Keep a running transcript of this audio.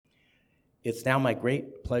It's now my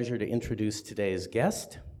great pleasure to introduce today's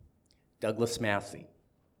guest, Douglas Massey.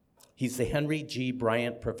 He's the Henry G.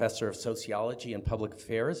 Bryant Professor of Sociology and Public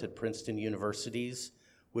Affairs at Princeton University's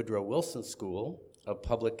Woodrow Wilson School of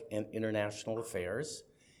Public and International Affairs.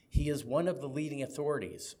 He is one of the leading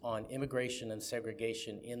authorities on immigration and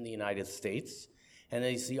segregation in the United States, and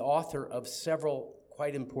he's the author of several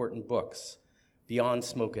quite important books: Beyond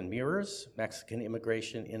Smoke and Mirrors, Mexican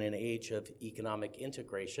Immigration in an Age of Economic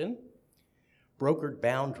Integration; Brokered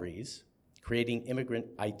Boundaries, Creating Immigrant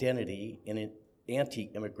Identity in an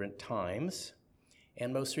Anti-Immigrant Times;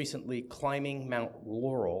 and most recently, Climbing Mount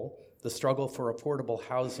Laurel, The Struggle for Affordable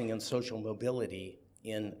Housing and Social Mobility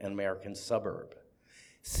in an American Suburb.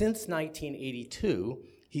 Since 1982,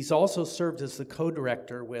 he's also served as the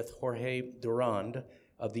co-director with Jorge Durand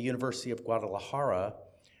of the University of Guadalajara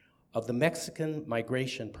of the Mexican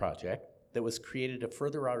Migration Project that was created to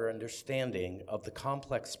further our understanding of the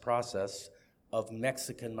complex process of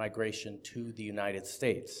Mexican migration to the United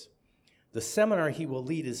States. The seminar he will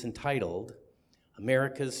lead is entitled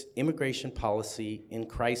America's Immigration Policy in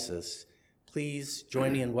Crisis. Please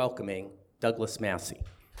join me in welcoming Douglas Massey.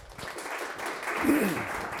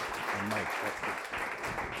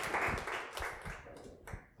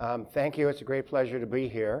 Thank you. It's a great pleasure to be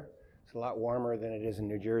here. It's a lot warmer than it is in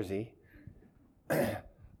New Jersey.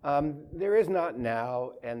 There is not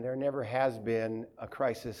now, and there never has been, a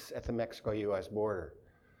crisis at the Mexico-U.S. border.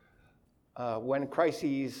 When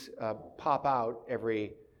crises pop out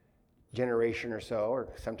every generation or so,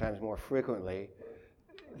 or sometimes more frequently,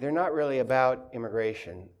 they're not really about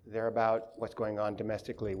immigration. They're about what's going on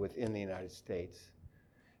domestically within the United States.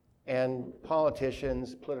 And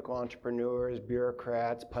politicians, political entrepreneurs,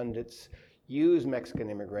 bureaucrats, pundits use Mexican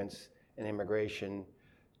immigrants and immigration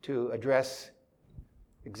to address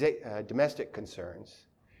domestic concerns,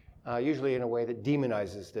 usually in a way that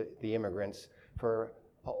demonizes the immigrants for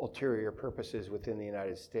ulterior purposes within the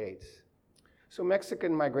United States. So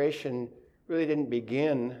Mexican migration really didn't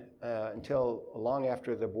begin until long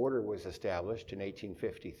after the border was established in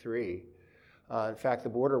 1853. In fact, the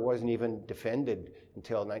border wasn't even defended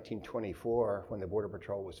until 1924 when the Border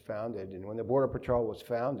Patrol was founded. And when the Border Patrol was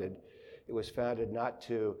founded, it was founded not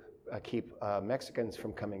to keep Mexicans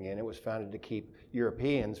from coming in. It was founded to keep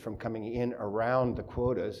Europeans from coming in around the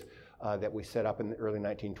quotas that we set up in the early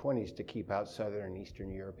 1920s to keep out Southern and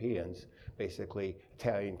Eastern Europeans, basically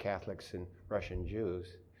Italian Catholics and Russian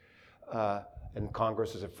Jews. And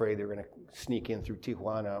Congress was afraid they were going to sneak in through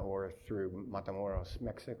Tijuana or through Matamoros,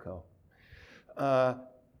 Mexico.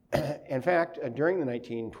 In fact, during the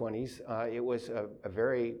 1920s, it was a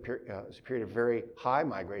period of very high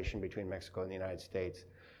migration between Mexico and the United States.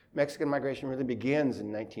 Mexican migration really begins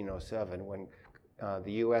in 1907 when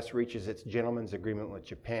the U.S. reaches its gentleman's agreement with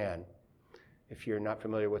Japan. If you're not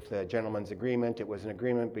familiar with the gentleman's agreement, it was an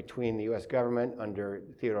agreement between the U.S. government under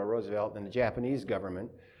Theodore Roosevelt and the Japanese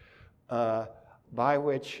government, by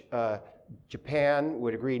which Japan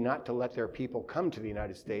would agree not to let their people come to the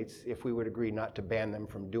United States if we would agree not to ban them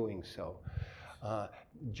from doing so.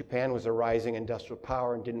 Japan was a rising industrial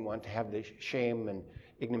power and didn't want to have the shame and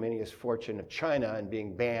ignominious fortune of China and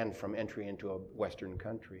being banned from entry into a Western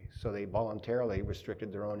country. So they voluntarily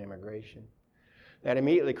restricted their own immigration. That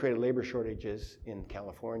immediately created labor shortages in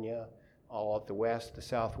California, all out the West, the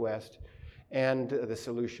Southwest, and the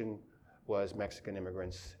solution was Mexican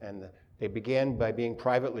immigrants. And they began by being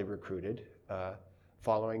privately recruited,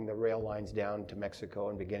 following the rail lines down to Mexico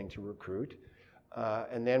and beginning to recruit.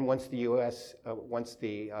 And then once the World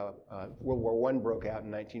War I broke out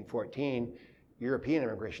in 1914, European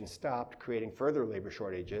immigration stopped, creating further labor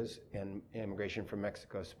shortages, and immigration from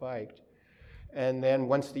Mexico spiked. And then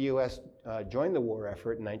once the U.S. Joined the war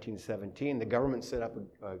effort in 1917, the government set up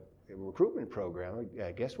a recruitment program,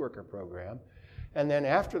 a guest worker program. And then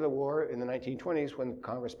after the war, in the 1920s, when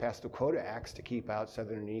Congress passed the Quota Acts to keep out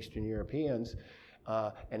Southern and Eastern Europeans,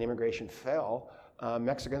 and immigration fell,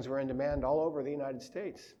 Mexicans were in demand all over the United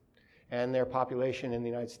States. And their population in the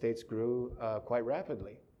United States grew quite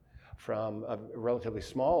rapidly, from a relatively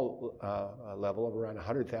small level of around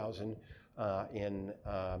 100,000 in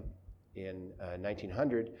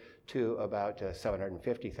 1900 to about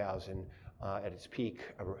 750,000 at its peak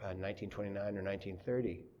in 1929 or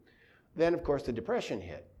 1930. Then, of course, the Depression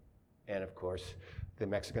hit. And, of course, the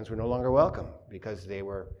Mexicans were no longer welcome because they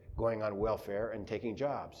were going on welfare and taking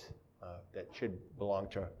jobs that should belong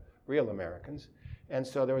to real Americans. And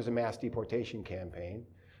so there was a mass deportation campaign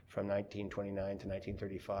from 1929 to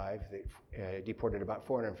 1935. They deported about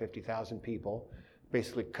 450,000 people,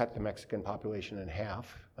 basically cut the Mexican population in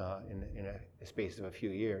half in a space of a few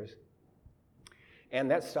years. And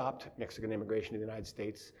that stopped Mexican immigration to the United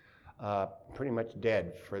States pretty much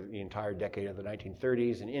dead for the entire decade of the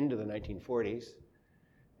 1930s and into the 1940s.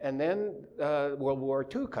 And then World War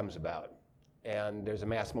II comes about, and there's a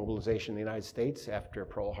mass mobilization in the United States after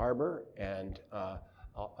Pearl Harbor, and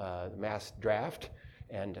mass draft,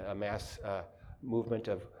 and a mass movement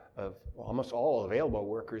of almost all available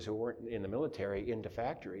workers who weren't in the military into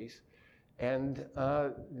factories. And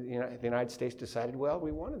the United States decided, well,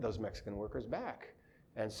 we wanted those Mexican workers back.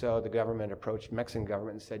 And so the government approached Mexican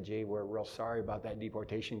government and said, gee, we're real sorry about that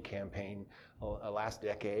deportation campaign last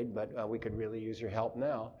decade, but we could really use your help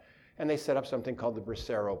now. And they set up something called the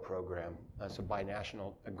Bracero program. It's a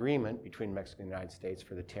binational agreement between Mexico and the United States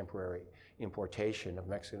for the temporary importation of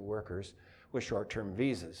Mexican workers with short-term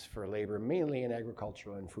visas for labor, mainly in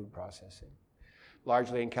agricultural and food processing,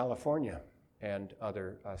 largely in California and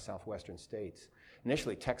other southwestern states.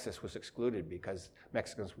 Initially, Texas was excluded because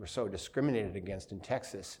Mexicans were so discriminated against in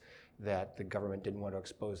Texas that the government didn't want to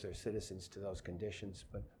expose their citizens to those conditions,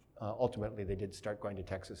 but ultimately they did start going to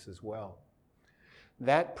Texas as well.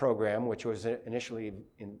 That program, which was initially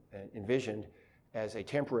envisioned as a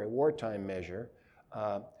temporary wartime measure,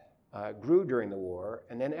 grew during the war,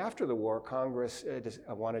 and then after the war, Congress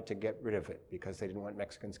wanted to get rid of it because they didn't want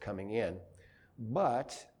Mexicans coming in.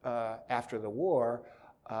 But after the war,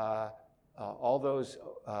 all those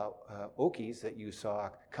Okies that you saw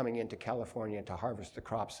coming into California to harvest the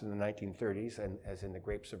crops in the 1930s, and as in the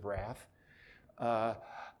Grapes of Wrath,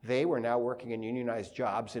 they were now working in unionized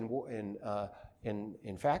jobs in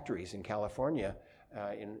factories in California,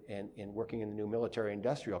 in working in the new military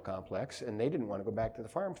industrial complex, and they didn't want to go back to the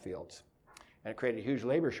farm fields. And it created huge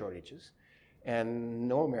labor shortages, and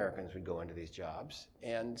no Americans would go into these jobs.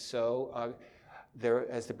 And so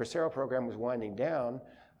as the Bracero program was winding down,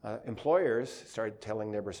 employers started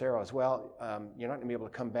telling their braceros, well, you're not going to be able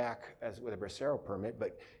to come back with a bracero permit,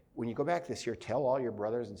 but when you go back this year, tell all your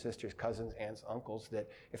brothers and sisters, cousins, aunts, uncles that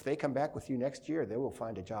if they come back with you next year, they will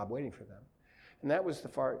find a job waiting for them. And that was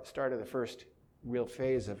the start of the first real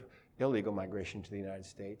phase of illegal migration to the United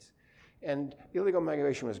States. And illegal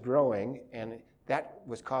migration was growing, and that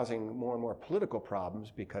was causing more and more political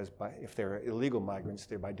problems because if they're illegal migrants,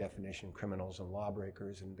 they're by definition criminals and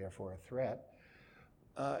lawbreakers and therefore a threat.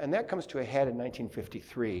 And that comes to a head in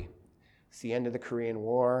 1953. It's the end of the Korean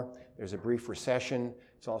War. There's a brief recession.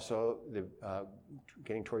 It's also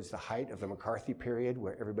getting towards the height of the McCarthy period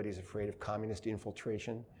where everybody's afraid of communist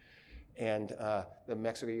infiltration. And the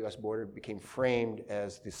Mexico-U.S. border became framed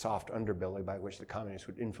as the soft underbelly by which the communists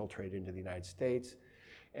would infiltrate into the United States.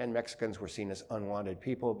 And Mexicans were seen as unwanted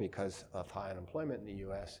people because of high unemployment in the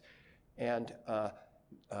U.S. And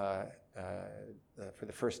for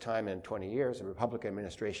the first time in 20 years, a Republican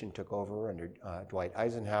administration took over under Dwight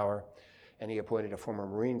Eisenhower, and he appointed a former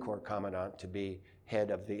Marine Corps commandant to be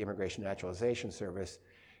head of the Immigration Naturalization Service.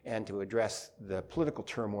 And to address the political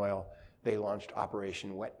turmoil, they launched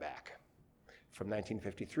Operation Wetback from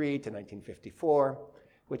 1953 to 1954,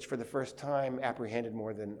 which for the first time apprehended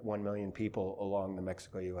more than 1 million people along the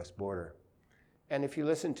Mexico-U.S. border. And if you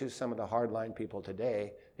listen to some of the hardline people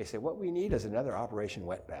today, they say, what we need is another Operation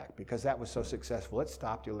Wetback because that was so successful. It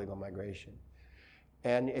stopped illegal migration.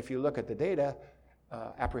 And if you look at the data,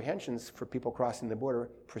 apprehensions for people crossing the border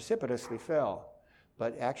precipitously fell.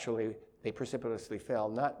 But actually, they precipitously fell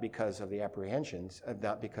not because of the apprehensions,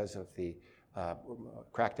 not because of the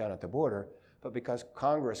crackdown at the border, but because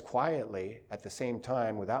Congress quietly, at the same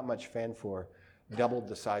time, without much fanfare, doubled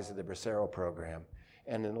the size of the Bracero program.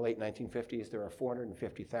 And in the late 1950s, there are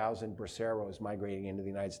 450,000 Braceros migrating into the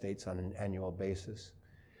United States on an annual basis.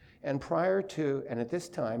 And at this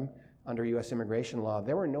time, under U.S. immigration law,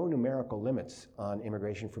 there were no numerical limits on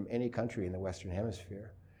immigration from any country in the Western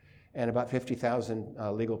Hemisphere. And about 50,000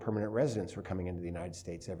 legal permanent residents were coming into the United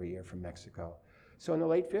States every year from Mexico. So in the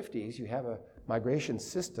late 50s, you have a migration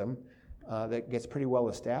system that gets pretty well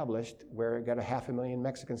established where you got 500,000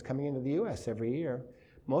 Mexicans coming into the U.S. every year.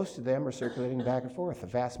 Most of them are circulating back and forth. The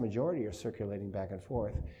vast majority are circulating back and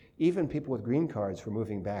forth. Even people with green cards were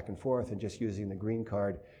moving back and forth and just using the green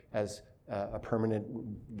card as a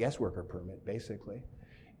permanent guest worker permit, basically.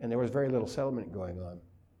 And there was very little settlement going on.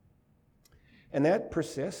 And that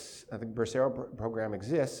persists. The Bracero program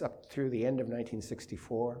exists up through the end of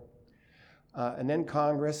 1964. And then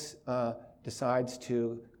Congress decides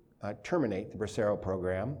to terminate the Bracero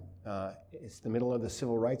program. It's the middle of the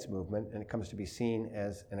civil rights movement, and it comes to be seen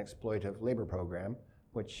as an exploitative labor program,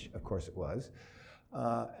 which of course it was.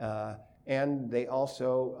 And they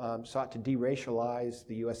also sought to deracialize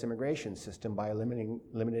the U.S. immigration system by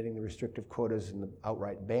eliminating the restrictive quotas and the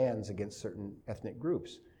outright bans against certain ethnic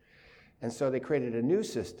groups. And so they created a new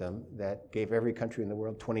system that gave every country in the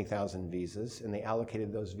world 20,000 visas, and they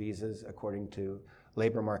allocated those visas according to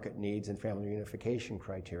labor market needs and family reunification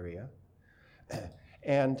criteria.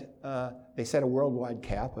 And they set a worldwide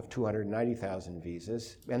cap of 290,000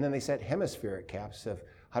 visas, and then they set hemispheric caps of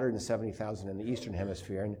 170,000 in the Eastern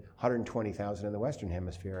Hemisphere and 120,000 in the Western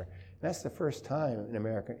Hemisphere. And that's the first time in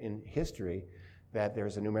America in history that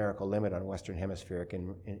there's a numerical limit on Western Hemispheric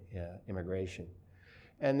immigration.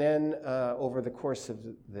 And then over the course of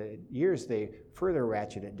the years, they further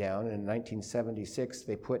ratcheted it down. And in 1976,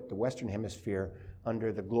 they put the Western Hemisphere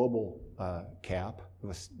under the global cap. It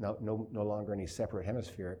was no longer any separate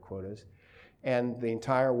hemispheric quotas. And the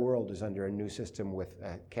entire world is under a new system with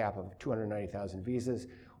a cap of 290,000 visas,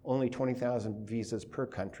 only 20,000 visas per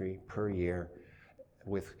country per year,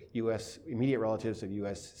 with immediate relatives of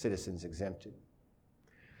US citizens exempted.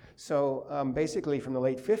 So basically from the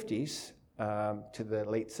late 50s to the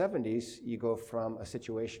late 70s, you go from a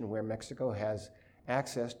situation where Mexico has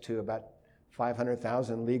access to about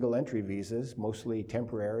 500,000 legal entry visas, mostly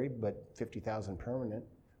temporary, but 50,000 permanent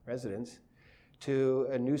residents, to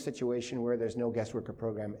a new situation where there's no guest worker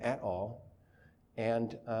program at all,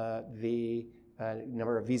 and the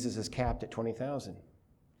number of visas is capped at 20,000,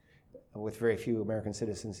 with very few American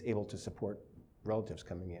citizens able to support relatives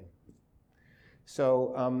coming in.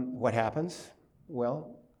 So what happens?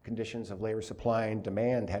 Well, conditions of labor supply and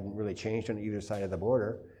demand hadn't really changed on either side of the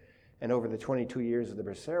border. And over the 22 years of the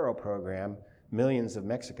Bracero program, millions of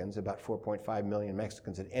Mexicans, about 4.5 million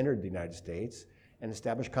Mexicans, had entered the United States and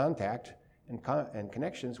established contact and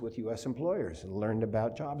connections with US employers and learned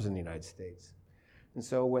about jobs in the United States. And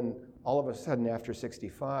so when all of a sudden after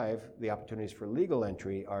 65, the opportunities for legal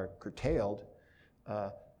entry are curtailed,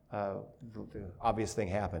 the obvious thing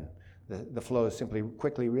happened. The flows simply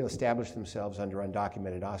quickly reestablished themselves under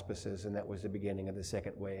undocumented auspices, and that was the beginning of the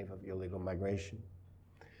second wave of illegal migration.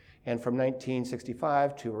 And from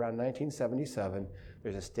 1965 to around 1977,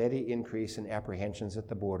 there's a steady increase in apprehensions at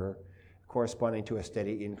the border, corresponding to a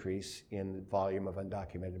steady increase in the volume of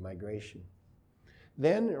undocumented migration.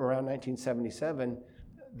 Then, around 1977,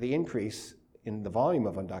 the increase in the volume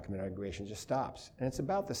of undocumented migration just stops. And it's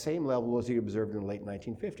about the same level as you observed in the late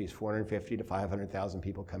 1950s, 450 to 500,000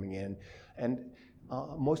 people coming in. And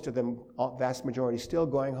most of them, vast majority, still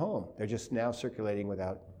going home. They're just now circulating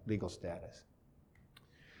without legal status.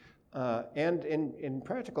 And in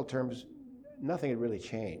practical terms, nothing had really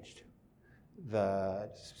changed.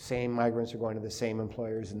 The same migrants are going to the same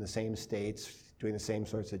employers in the same states, doing the same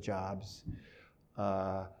sorts of jobs.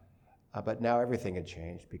 But now everything had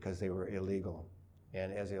changed because they were illegal.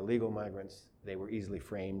 And as illegal migrants, they were easily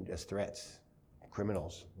framed as threats,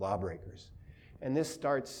 criminals, lawbreakers. And this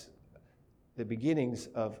starts the beginnings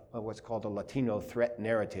of what's called a Latino threat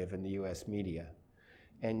narrative in the US media.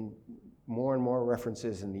 And more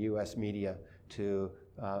references in the US media to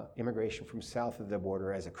immigration from south of the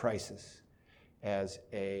border as a crisis, as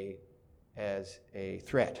a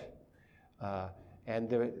threat.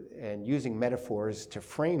 And using metaphors to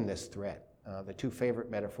frame this threat. The two favorite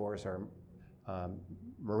metaphors are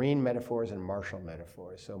marine metaphors and martial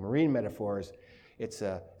metaphors. So marine metaphors, it's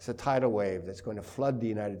a tidal wave that's going to flood the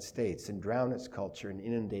United States and drown its culture and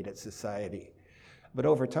inundate its society. But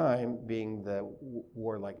over time, being the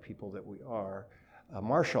warlike people that we are,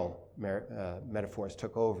 martial metaphors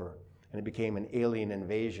took over, and it became an alien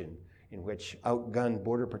invasion in which outgunned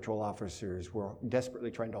Border Patrol officers were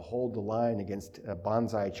desperately trying to hold the line against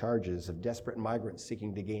bonsai charges of desperate migrants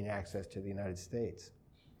seeking to gain access to the United States.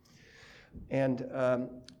 And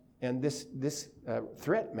this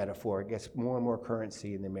threat metaphor gets more and more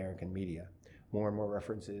currency in the American media, more and more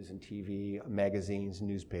references in TV, magazines,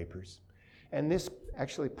 newspapers. And this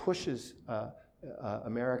actually pushes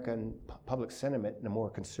American public sentiment in a more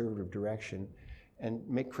conservative direction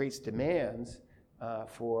and creates demands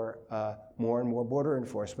for more and more border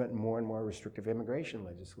enforcement and more restrictive immigration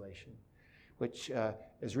legislation, which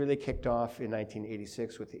is really kicked off in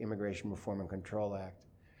 1986 with the Immigration Reform and Control Act,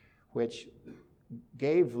 which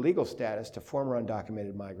gave legal status to former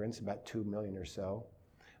undocumented migrants, about 2 million or so,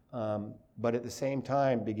 but at the same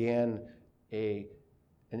time began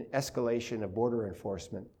an escalation of border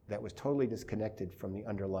enforcement that was totally disconnected from the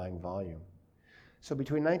underlying volume. So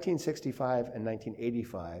between 1965 and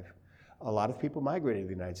 1985, a lot of people migrated to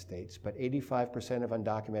the United States, but 85% of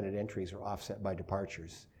undocumented entries were offset by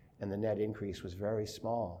departures, and the net increase was very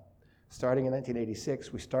small. Starting in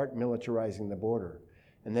 1986, we start militarizing the border,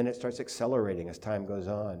 and then it starts accelerating as time goes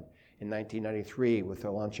on. In 1993, with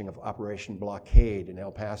the launching of Operation Blockade in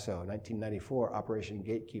El Paso, 1994, Operation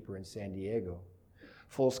Gatekeeper in San Diego.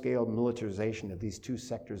 Full-scale militarization of these two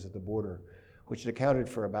sectors of the border which accounted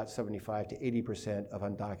for about 75 to 80% of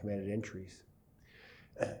undocumented entries.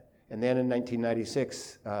 And then in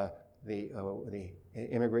 1996, the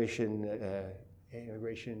Immigration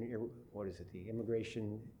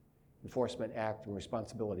Enforcement Act and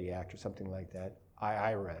Responsibility Act, or something like that,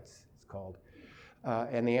 IIRETS it's called,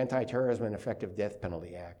 and the Anti-Terrorism and Effective Death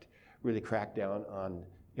Penalty Act really cracked down on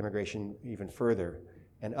immigration even further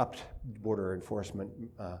and upped border enforcement.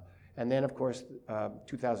 And then, of course,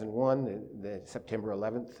 2001, the September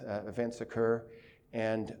 11th events occur,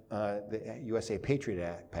 and the USA Patriot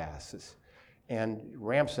Act passes and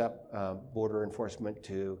ramps up border enforcement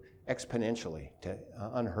to exponentially, to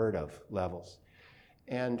unheard of levels.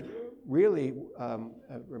 And really,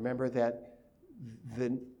 remember that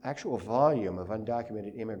the actual volume of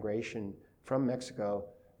undocumented immigration from Mexico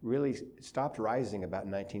really stopped rising about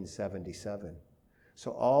 1977.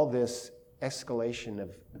 So all this escalation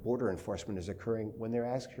of border enforcement is occurring when there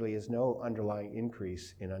actually is no underlying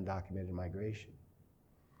increase in undocumented migration.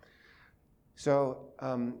 So,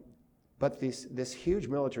 but this huge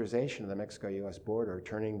militarization of the Mexico-U.S. border,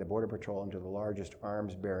 turning the Border Patrol into the largest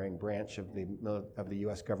arms-bearing branch of the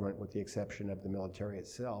U.S. government, with the exception of the military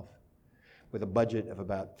itself, with a budget of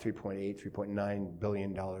about $3.9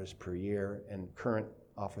 billion per year, and current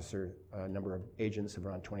officer number of agents of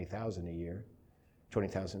around 20,000 a year,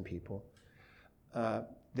 20,000 people.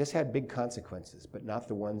 This had big consequences, but not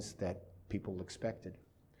the ones that people expected.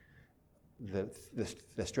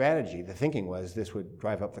 The strategy, the thinking was this would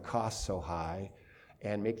drive up the costs so high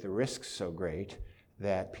and make the risks so great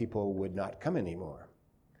that people would not come anymore.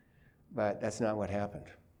 But that's not what happened.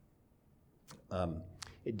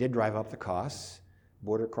 It did drive up the costs.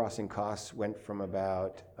 Border crossing costs went from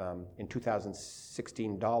about, in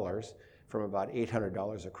 2016 dollars, from about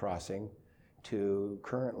 $800 a crossing to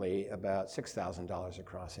currently about $6,000 a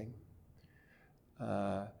crossing.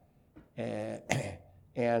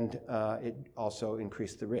 And it also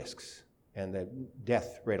increased the risks, and the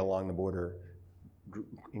death rate along the border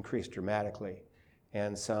increased dramatically.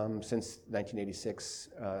 And some, since 1986,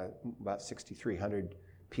 about 6,300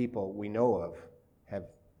 people we know of have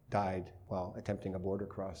died while attempting a border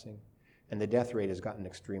crossing, and the death rate has gotten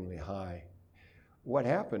extremely high. What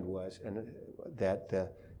happened was that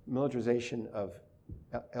the militarization of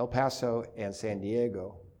El Paso and San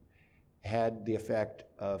Diego had the effect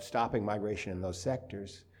of stopping migration in those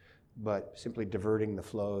sectors, but simply diverting the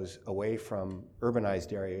flows away from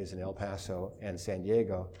urbanized areas in El Paso and San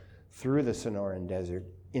Diego through the Sonoran Desert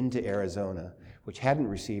into Arizona, which hadn't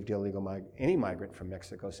received any migrant from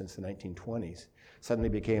Mexico since the 1920s, suddenly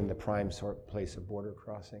became the prime place of border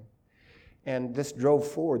crossing. And this drove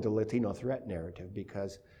forward the Latino threat narrative,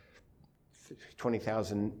 because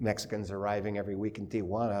 20,000 Mexicans arriving every week in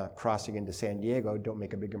Tijuana, crossing into San Diego, don't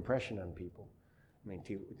make a big impression on people. I mean,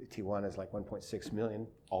 Tijuana is like 1.6 million,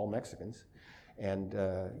 all Mexicans, and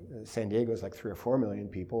San Diego is like 3 or 4 million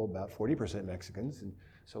people, about 40% Mexicans, and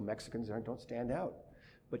so Mexicans don't stand out.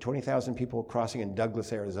 But 20,000 people crossing in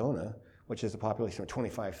Douglas, Arizona, which is a population of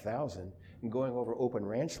 25,000, and going over open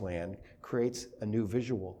ranch land creates a new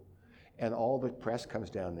visual. And all the press comes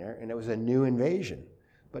down there, and it was a new invasion.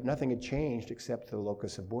 But nothing had changed except the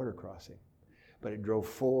locus of border crossing. But it drove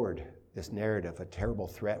forward this narrative, a terrible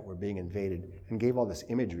threat, we're being invaded, and gave all this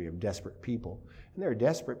imagery of desperate people. And they were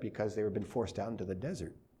desperate because they were been forced out into the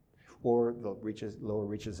desert, or the lower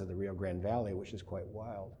reaches of the Rio Grande Valley, which is quite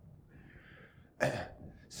wild.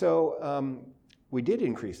 So we did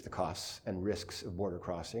increase the costs and risks of border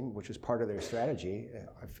crossing, which was part of their strategy.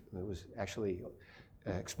 It was actually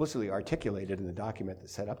explicitly articulated in the document that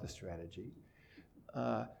set up the strategy.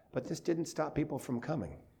 But this didn't stop people from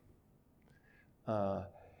coming,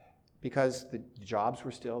 because the jobs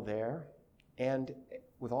were still there, and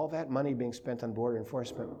with all that money being spent on border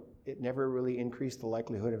enforcement, it never really increased the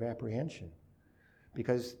likelihood of apprehension.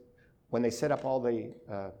 Because when they set up all the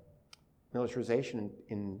militarization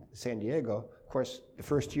in San Diego, of course, the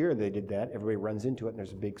first year they did that, everybody runs into it and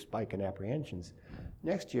there's a big spike in apprehensions.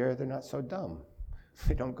 Next year, they're not so dumb.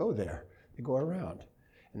 They don't go there, they go around.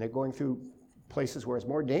 And they're going through places where it's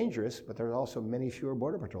more dangerous, but there are also many fewer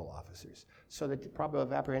Border Patrol officers. So the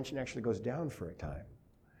probability of apprehension actually goes down for a time.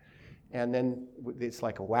 And then it's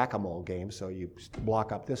like a whack-a-mole game, so you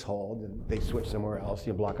block up this hole, and they switch somewhere else,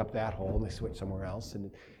 you block up that hole, and they switch somewhere else, and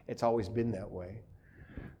it's always been that way.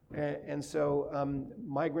 And so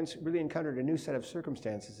migrants really encountered a new set of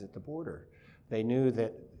circumstances at the border. They knew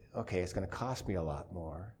that, okay, it's gonna cost me a lot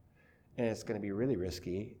more, and it's gonna be really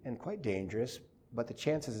risky and quite dangerous, but the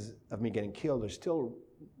chances of me getting killed are still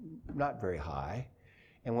not very high.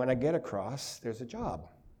 And when I get across, there's a job.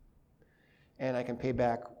 And I can pay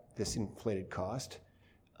back this inflated cost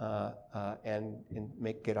and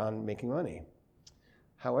get on making money.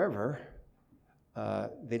 However,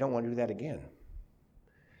 they don't want to do that again.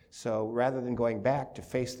 So rather than going back to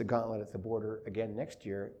face the gauntlet at the border again next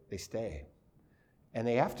year, they stay. And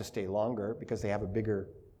they have to stay longer because they have a bigger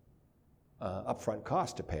upfront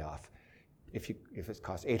cost to pay off. If it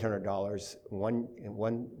costs $800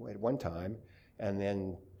 at one time, and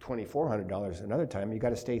then $2,400 another time, you got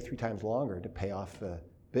to stay 3 times longer to pay off the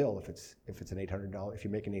bill if it's an $800, if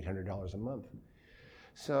you're making $800 a month.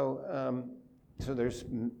 So there's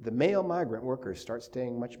the male migrant workers start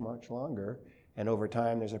staying much longer, and over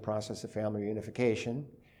time there's a process of family reunification.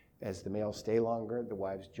 As the males stay longer, the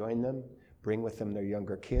wives join them, bring with them their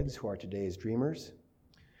younger kids who are today's dreamers,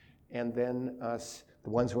 and then the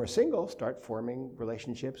ones who are single start forming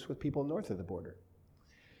relationships with people north of the border.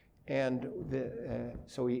 And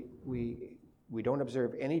so we don't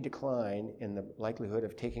observe any decline in the likelihood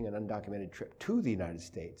of taking an undocumented trip to the United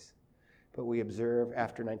States, but we observe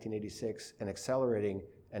after 1986 an accelerating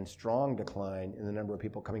and strong decline in the number of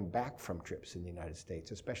people coming back from trips in the United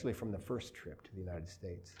States, especially from the first trip to the United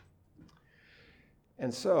States.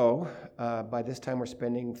 And so by this time we're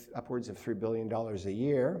spending upwards of $3 billion a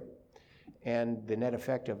year, and the net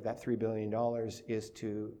effect of that $3 billion is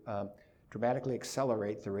to dramatically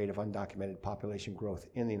accelerate the rate of undocumented population growth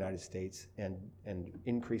in the United States and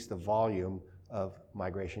increase the volume of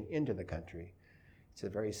migration into the country. It's a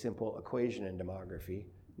very simple equation in demography.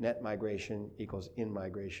 Net migration equals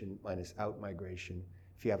in-migration minus out-migration.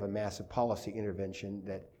 If you have a massive policy intervention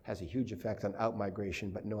that has a huge effect on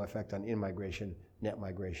out-migration but no effect on in-migration, net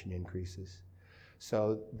migration increases.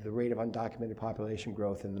 So the rate of undocumented population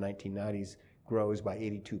growth in the 1990s grows by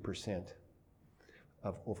 82%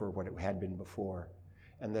 over what it had been before.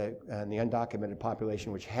 And the undocumented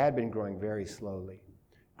population, which had been growing very slowly,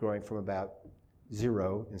 growing from about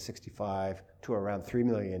 0 in 65 to around 3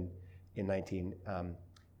 million in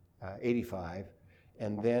 1985.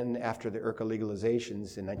 And then after the IRCA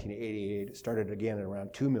legalizations in 1988, it started again at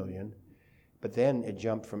around 2 million, but then it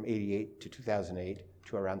jumped from 88 to 2008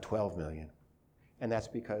 to around 12 million. And that's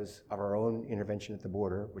because of our own intervention at the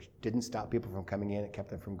border, which didn't stop people from coming in, it kept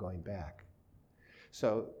them from going back.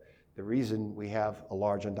 So the reason we have a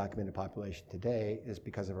large undocumented population today is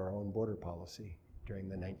because of our own border policy during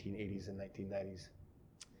the 1980s and 1990s.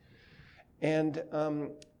 And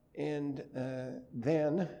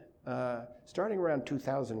then starting around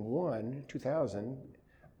 2000,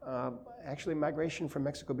 actually migration from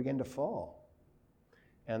Mexico began to fall.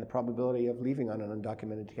 And the probability of leaving on an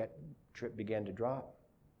undocumented trip began to drop.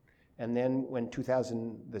 And then when the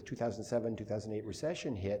 2007-2008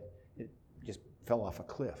 recession hit, it just fell off a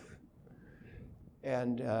cliff.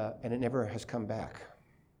 And it never has come back.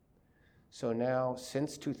 So now,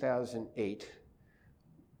 since 2008,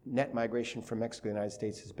 net migration from Mexico to the United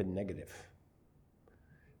States has been negative.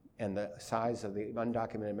 And the size of the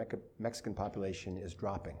undocumented Mexican population is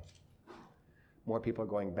dropping. More people are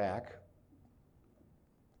going back,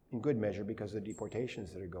 in good measure because of the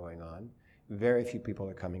deportations that are going on. Very few people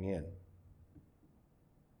are coming in.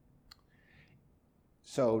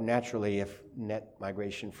 So naturally, if net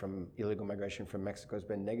migration from illegal migration from Mexico has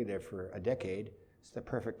been negative for a decade, it's the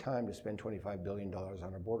perfect time to spend $25 billion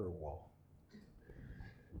on a border wall.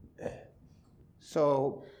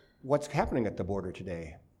 So what's happening at the border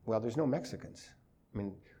today? Well, there's no Mexicans. I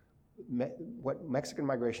mean, what Mexican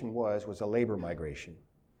migration was a labor migration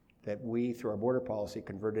that we, through our border policy,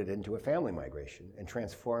 converted into a family migration and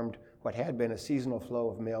transformed what had been a seasonal flow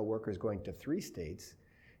of male workers going to 3 states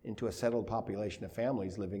into a settled population of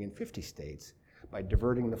families living in 50 states by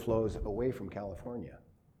diverting the flows away from California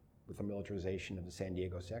with the militarization of the San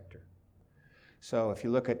Diego sector. So if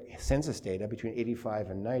you look at census data between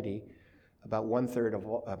 85 and 90, about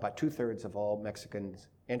 2/3 of all Mexicans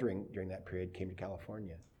entering during that period came to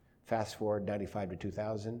California. Fast forward 95 to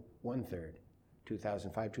 2000, 1/3.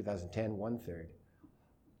 2005, 2010, 1/3.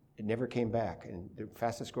 It never came back. And the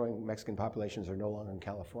fastest growing Mexican populations are no longer in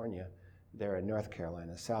California. They're in North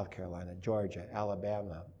Carolina, South Carolina, Georgia,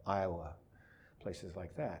 Alabama, Iowa, places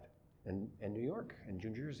like that, and New York and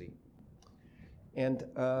New Jersey. And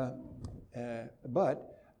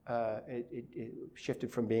but it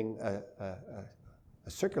shifted from being a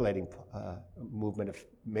circulating movement of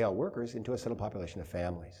male workers into a settled population of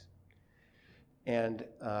families. And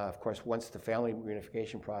of course, once the family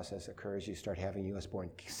reunification process occurs, you start having US-born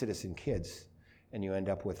citizen kids, and you end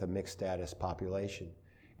up with a mixed status population.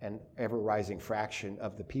 And ever-rising fraction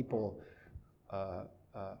of the people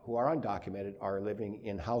who are undocumented are living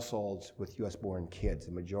in households with US-born kids.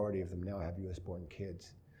 The majority of them now have US-born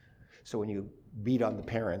kids. So when you beat on the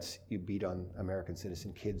parents, you beat on American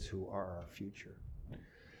citizen kids who are our future.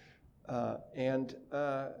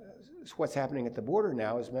 So what's happening at the border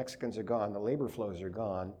now is Mexicans are gone, the labor flows are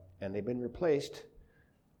gone, and they've been replaced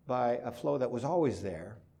by a flow that was always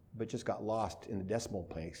there, but just got lost in the decimal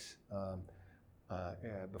place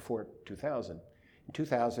before 2000. In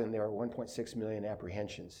 2000, there were 1.6 million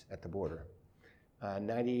apprehensions at the border.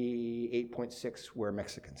 98.6 were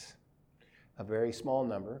Mexicans. A very small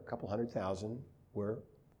number, a couple 100,000, were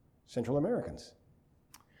Central Americans.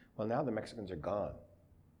 Well, now the Mexicans are gone.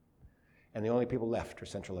 And the only people left are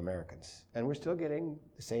Central Americans. And we're still getting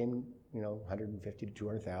the same, 150 to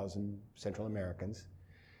 200,000 Central Americans.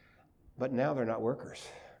 But now they're not workers.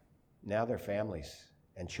 Now they're families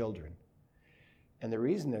and children. And the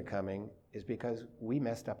reason they're coming is because we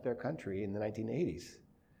messed up their country in the 1980s.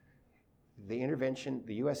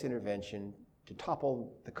 The U.S. intervention to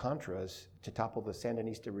topple the Contras, to topple the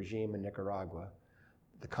Sandinista regime in Nicaragua,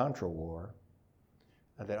 the Contra War,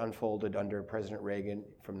 that unfolded under President Reagan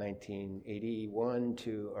from 1981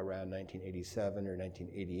 to around 1987 or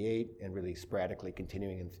 1988, and really sporadically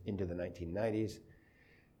continuing into the 1990s,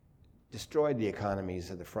 destroyed the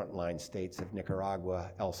economies of the frontline states of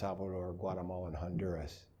Nicaragua, El Salvador, Guatemala, and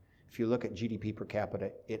Honduras. If you look at GDP per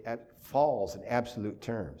capita, it falls in absolute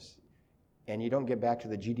terms. And you don't get back to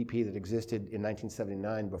the GDP that existed in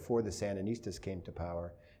 1979 before the Sandinistas came to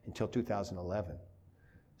power until 2011.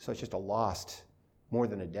 So it's just a lost more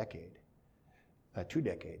than a decade, 2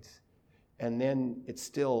 decades. And then it's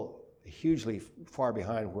still hugely far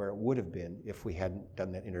behind where it would have been if we hadn't done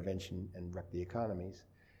that intervention and wrecked the economies.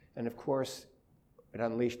 And of course, it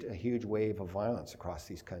unleashed a huge wave of violence across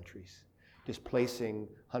these countries, displacing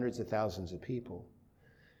hundreds of thousands of people.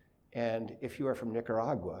 And if you are from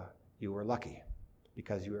Nicaragua, you were lucky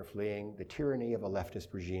because you were fleeing the tyranny of a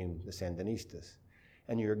leftist regime, the Sandinistas.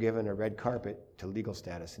 And you were given a red carpet to legal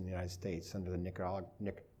status in the United States under the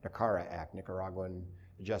NICARA Act, Nicaraguan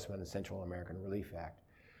Adjustment and Central American Relief Act,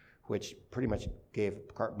 which pretty much gave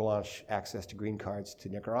carte blanche access to green cards to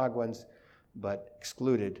Nicaraguans, but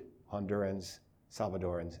excluded Hondurans,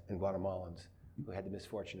 Salvadorans, and Guatemalans who had the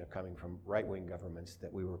misfortune of coming from right-wing governments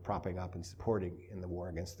that we were propping up and supporting in the war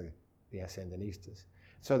against the Sandinistas.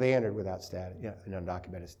 So they entered without status, an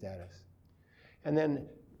undocumented status. And then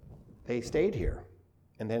they stayed here.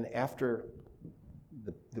 And then after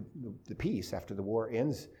the peace, after the war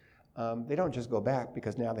ends, they don't just go back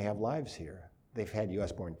because now they have lives here. They've had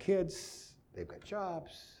US-born kids, they've got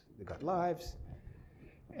jobs, they've got lives,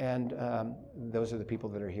 and those are the people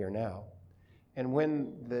that are here now. And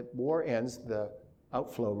when the war ends, the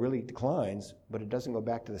outflow really declines, but it doesn't go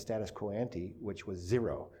back to the status quo ante, which was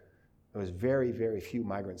zero. There was very, very few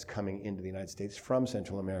migrants coming into the United States from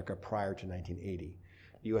Central America prior to 1980.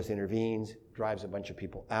 The U.S. intervenes, drives a bunch of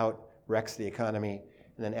people out, wrecks the economy,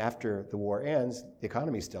 and then after the war ends, the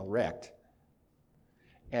economy's still wrecked.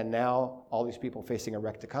 And now all these people facing a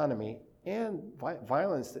wrecked economy and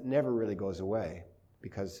violence that never really goes away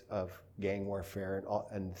because of gang warfare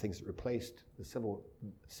and things that replaced the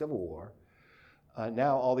Civil War.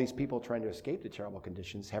 Now all these people trying to escape the terrible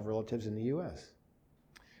conditions have relatives in the U.S.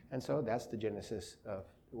 And so that's the genesis of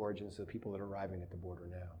the origins of the people that are arriving at the border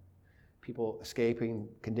now. People escaping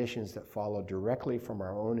conditions that follow directly from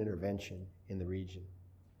our own intervention in the region.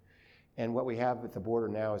 And what we have at the border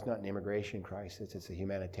now is not an immigration crisis, it's a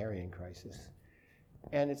humanitarian crisis.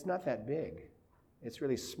 And it's not that big. It's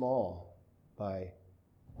really small by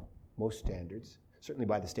most standards, certainly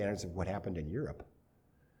by the standards of what happened in Europe.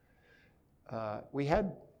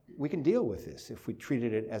 We can deal with this if we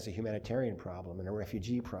treated it as a humanitarian problem and a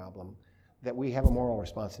refugee problem that we have a moral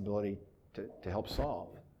responsibility to help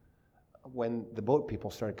solve. When the boat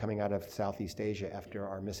people started coming out of Southeast Asia after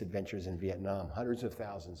our misadventures in Vietnam, hundreds of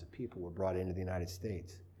thousands of people were brought into the United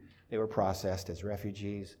States. They were processed as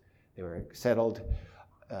refugees. They were settled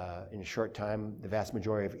in a short time. The vast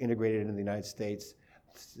majority have integrated into the United States.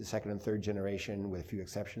 The second and third generation, with a few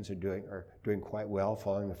exceptions, are doing quite well,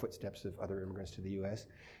 following the footsteps of other immigrants to the U.S.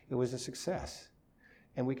 It was a success.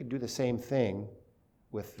 And we could do the same thing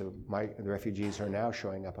with the refugees who are now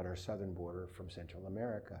showing up at our southern border from Central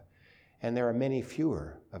America. And there are many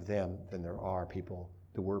fewer of them than there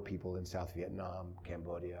were people in South Vietnam,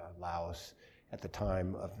 Cambodia, Laos, at the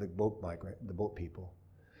time of the boat people.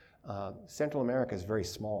 Central America is very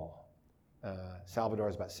small. Salvador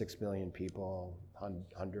is about 6 million people.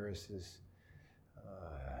 Honduras is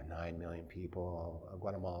 9 million people.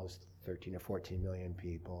 Guatemala is 13 or 14 million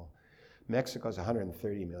people. Mexico is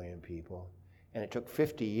 130 million people. And it took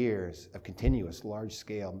 50 years of continuous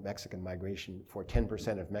large-scale Mexican migration for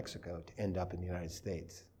 10% of Mexico to end up in the United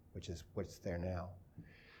States, which is what's there now.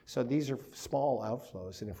 So these are small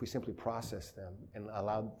outflows, and if we simply process them and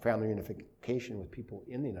allow family unification with people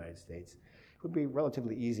in the United States, it would be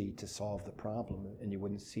relatively easy to solve the problem, and you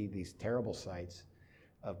wouldn't see these terrible sights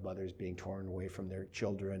of mothers being torn away from their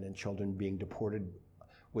children and children being deported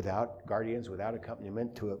without guardians, without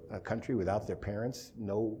accompaniment to a country without their parents,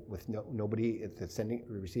 nobody at the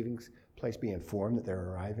receiving place being informed that they're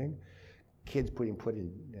arriving, kids being put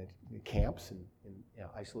in camps and in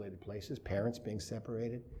isolated places, parents being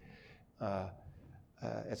separated.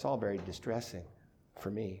 It's all very distressing for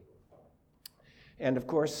me. And of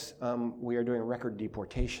course, we are doing record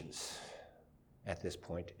deportations at this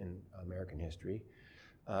point in American history.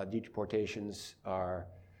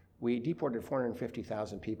 We deported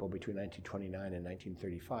 450,000 people between 1929 and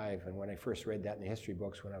 1935, and when I first read that in the history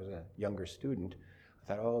books when I was a younger student, I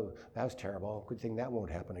thought, oh, that was terrible. Good thing that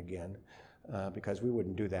won't happen again, because we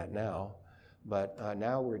wouldn't do that now. But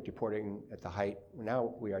now we're deporting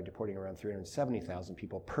we are deporting around 370,000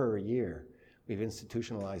 people per year. We've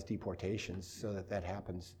institutionalized deportations so that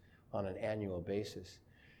happens on an annual basis.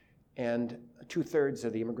 And 2/3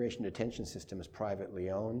 of the immigration detention system is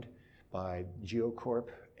privately owned by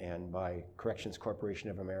GeoCorp and by Corrections Corporation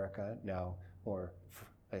of America, now more,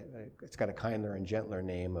 it's got a kinder and gentler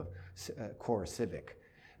name of Core Civic,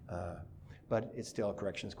 but it's still a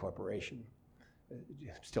Corrections Corporation,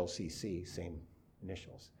 still CC, same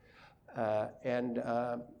initials.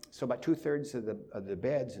 So about 2/3 of the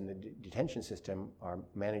beds in the detention system are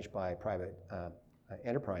managed by private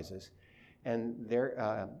enterprises, and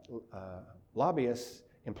their lobbyists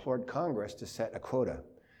implored Congress to set a quota.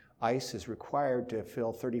 ICE is required to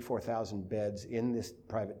fill 34,000 beds in this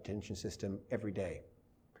private detention system every day.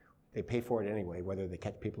 They pay for it anyway, whether they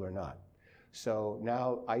catch people or not. So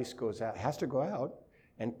now ICE has to go out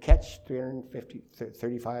and catch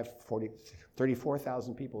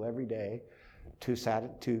 34,000 people every day to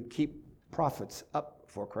keep profits up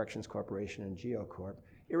for Corrections Corporation and GeoCorp,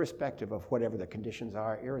 irrespective of whatever the conditions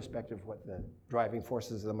are, irrespective of what the driving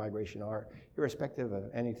forces of the migration are, irrespective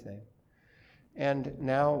of anything. And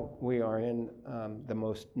now we are in the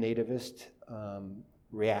most nativist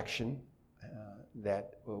reaction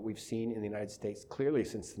that we've seen in the United States clearly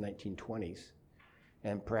since the 1920s,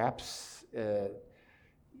 and perhaps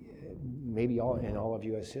maybe in all of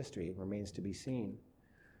U.S. history. It remains to be seen.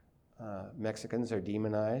 Mexicans are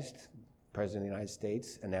demonized. The President of the United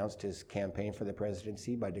States announced his campaign for the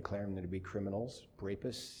presidency by declaring them to be criminals,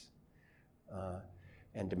 rapists,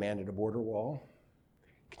 and demanded a border wall.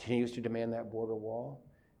 Continues to demand that border wall.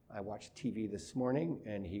 I watched TV this morning,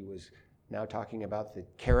 and he was now talking about the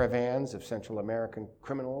caravans of Central American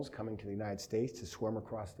criminals coming to the United States to swarm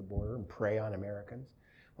across the border and prey on Americans,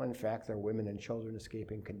 when in fact they're women and children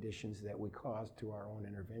escaping conditions that we caused through our own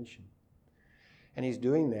intervention. And he's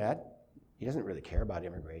doing that. He doesn't really care about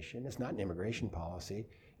immigration. It's not an immigration policy.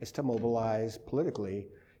 It's to mobilize politically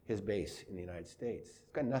his base in the United States.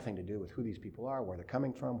 It's got nothing to do with who these people are, where they're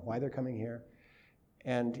coming from, why they're coming here.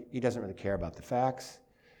 And he doesn't really care about the facts.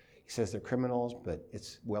 He says they're criminals, but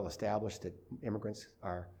it's well established that immigrants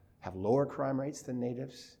have lower crime rates than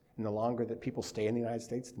natives. And the longer that people stay in the United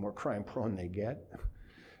States, the more crime prone they get.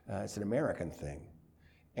 It's an American thing.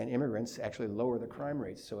 And immigrants actually lower the crime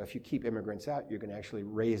rates. So if you keep immigrants out, you're going to actually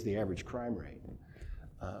raise the average crime rate.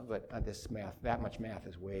 But that much math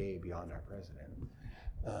is way beyond our president.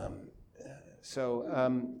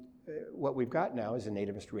 What we've got now is a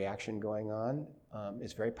nativist reaction going on.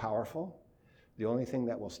 It's very powerful. The only thing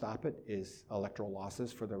that will stop it is electoral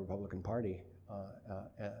losses for the Republican Party.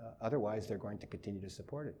 Otherwise, they're going to continue to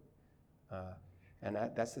support it. And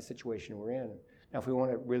that's the situation we're in. Now, if we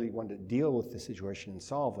really want to deal with the situation and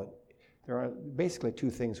solve it, there are basically two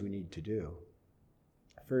things we need to do.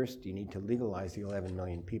 First, you need to legalize the 11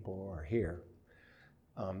 million people who are here.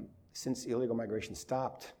 Since illegal migration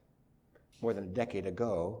stopped more than a decade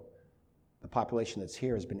ago, the population that's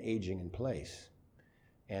here has been aging in place.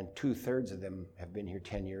 And 2/3 of them have been here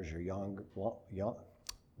 10 years or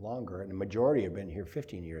longer, and the majority have been here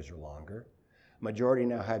 15 years or longer. Majority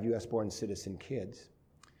now have US-born citizen kids.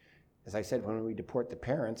 As I said, when we deport the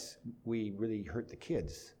parents, we really hurt the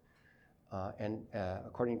kids.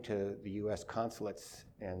 According to the US consulates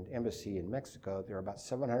and embassy in Mexico, there are about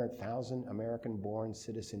 700,000 American-born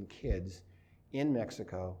citizen kids in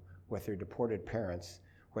Mexico with their deported parents,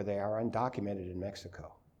 where they are undocumented in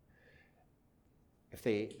Mexico. If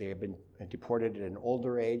they have been deported at an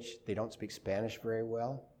older age, they don't speak Spanish very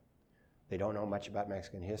well. They don't know much about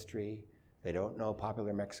Mexican history. They don't know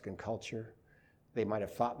popular Mexican culture. They might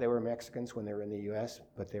have thought they were Mexicans when they were in the US,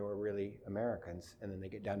 but they were really Americans. And then they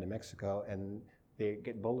get down to Mexico and they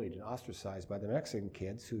get bullied and ostracized by the Mexican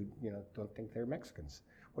kids who don't think they're Mexicans.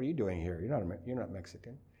 What are you doing here? You're not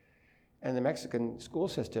Mexican. And the Mexican school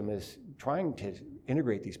system is trying to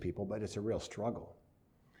integrate these people, but it's a real struggle.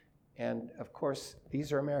 And of course,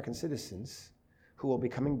 these are American citizens who will be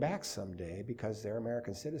coming back someday because they're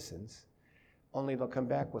American citizens, only they'll come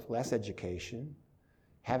back with less education,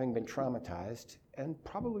 having been traumatized, and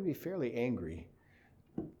probably be fairly angry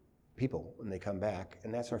people when they come back,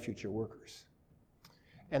 and that's our future workers.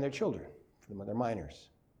 And their children, for them, they're minors.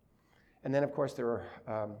 And then, of course, there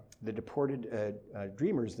are the deported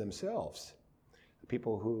dreamers themselves,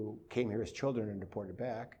 people who came here as children and deported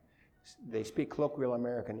back. They speak colloquial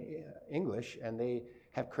American English, and they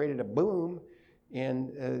have created a boom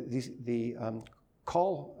in the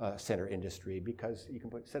call center industry, because you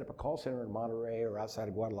can set up a call center in Monterey or outside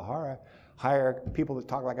of Guadalajara, hire people that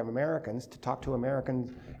talk like Americans to talk to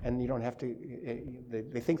Americans, and you don't have to,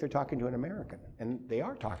 they think they're talking to an American, and they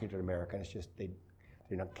are talking to an American. It's just they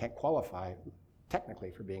can't qualify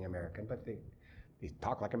technically for being American, but they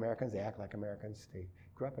talk like Americans, they act like Americans, they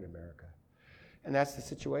grew up in America. And that's the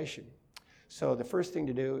situation. So the first thing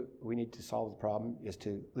to do, we need to solve the problem, is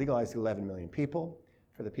to legalize the 11 million people.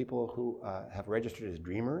 For the people who have registered as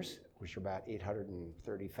dreamers, which are about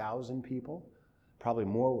 830,000 people, probably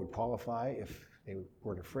more would qualify if they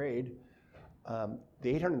weren't afraid. The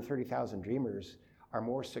 830,000 dreamers are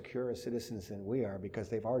more secure as citizens than we are, because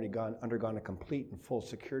they've already undergone a complete and full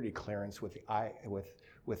security clearance with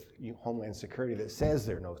Homeland Security that says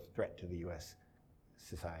they're no threat to the U.S.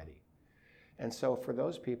 society. And so for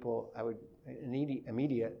those people, I would need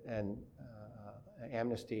immediate and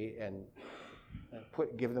amnesty and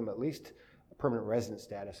give them at least a permanent resident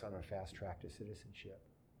status on a fast track to citizenship.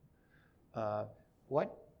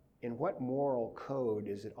 In what moral code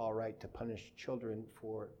is it all right to punish children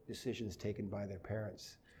for decisions taken by their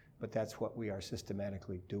parents? But that's what we are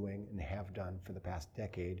systematically doing and have done for the past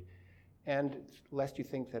decade. And lest you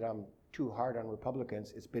think that I'm too hard on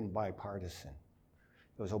Republicans, it's been bipartisan.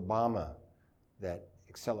 It was Obama that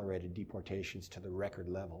accelerated deportations to the record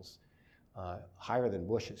levels, higher than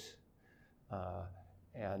Bush's.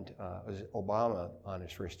 And it was Obama on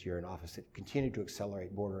his first year in office that continued to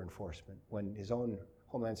accelerate border enforcement when his own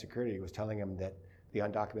Homeland Security was telling him that the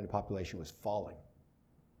undocumented population was falling.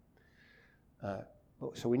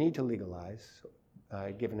 So we need to legalize,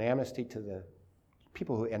 give an amnesty to the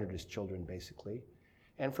people who entered as children, basically,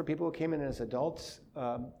 and for people who came in as adults,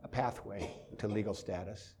 a pathway to legal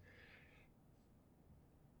status.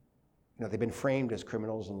 They've been framed as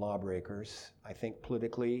criminals and lawbreakers. I think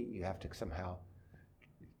politically, you have to somehow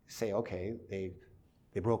say, okay,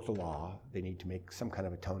 they broke the law, they need to make some kind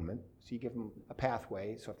of atonement. So you give them a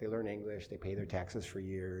pathway, so if they learn English, they pay their taxes for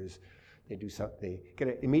years, they get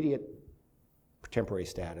an immediate temporary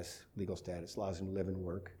status, legal status, allows them to live and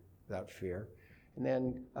work without fear, and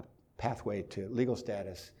then a pathway to legal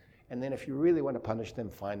status. And then if you really want to punish them,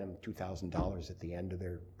 fine them $2,000 at the end of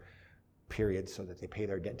their period so that they pay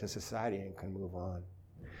their debt to society and can move on.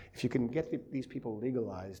 If you can get these people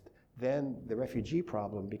legalized, then the refugee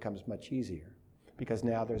problem becomes much easier, because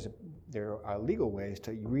now there are legal ways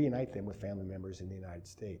to reunite them with family members in the United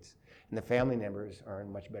States. And the family members are in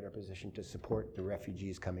a much better position to support the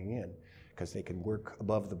refugees coming in, because they can work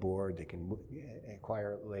above the board, they can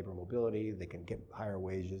acquire labor mobility, they can get higher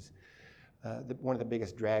wages. One of the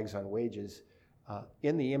biggest drags on wages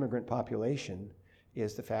in the immigrant population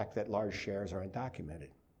is the fact that large shares are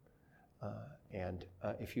undocumented. And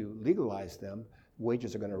if you legalize them,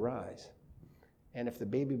 wages are going to rise. And if the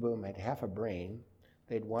baby boom had half a brain,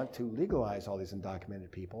 they'd want to legalize all these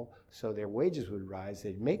undocumented people so their wages would rise,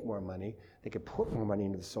 they'd make more money, they could put more money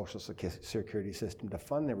into the social security system to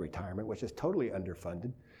fund their retirement, which is totally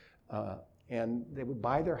underfunded, and they would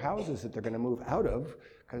buy their houses that they're going to move out of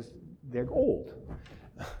because they're old.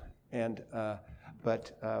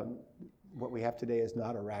 But what we have today is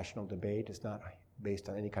not a rational debate. It's not based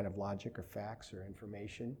on any kind of logic or facts or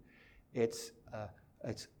information. It's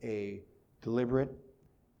a deliberate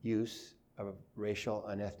use of racial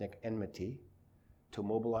and ethnic enmity to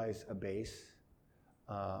mobilize a base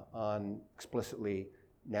on explicitly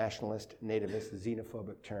nationalist, nativist,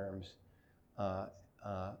 xenophobic terms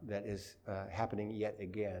that is happening yet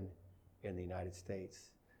again in the United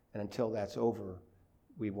States. And until that's over,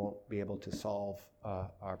 we won't be able to solve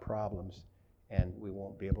our problems, and we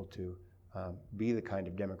won't be able to be the kind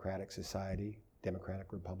of democratic society,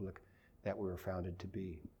 democratic republic that we were founded to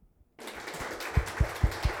be.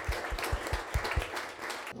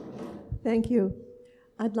 Thank you.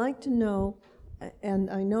 I'd like to know,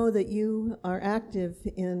 and I know that you are active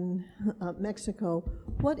in Mexico,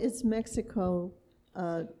 what is Mexico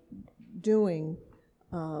doing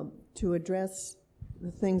to address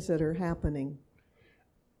the things that are happening?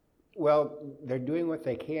 Well, they're doing what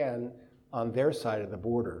they can on their side of the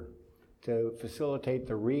border to facilitate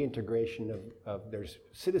the reintegration of their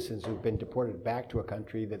citizens who've been deported back to a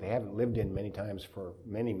country that they haven't lived in many times for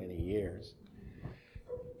many, many years.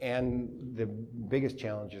 And the biggest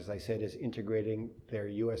challenge, as I said, is integrating their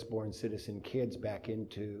US-born citizen kids back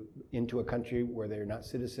into a country where they're not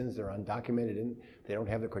citizens, they're undocumented, and they don't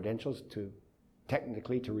have the credentials to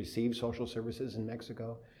technically to receive social services in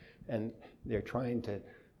Mexico. And they're trying to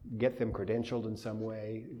get them credentialed in some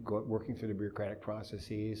way, working through the bureaucratic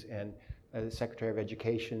processes. And the Secretary of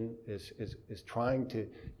Education is trying to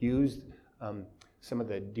use some of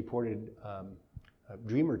the deported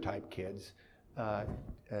dreamer-type kids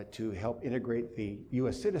to help integrate the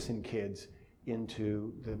U.S. citizen kids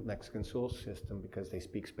into the Mexican school system because they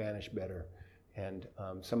speak Spanish better. And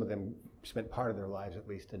some of them spent part of their lives, at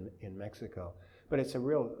least, in Mexico. But it's a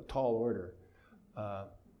real tall order.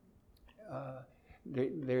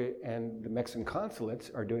 And the Mexican consulates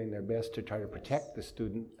are doing their best to try to protect the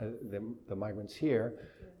student, the migrants here.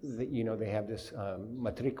 They have this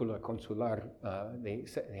matricula consular. They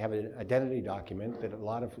have an identity document that a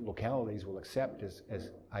lot of localities will accept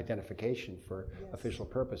as identification for official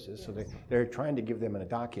purposes. So they're trying to give them a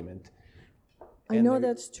document. I know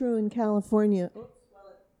that's true in California. Oops,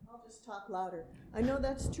 well, I'll just talk louder. I know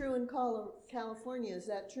that's true in California. Is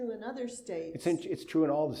that true in other states? It's true in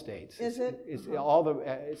all the states. Is it?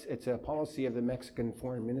 It's a policy of the Mexican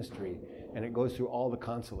Foreign Ministry, and it goes through all the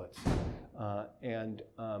consulates.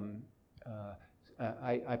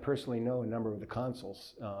 I personally know a number of the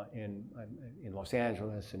consuls in Los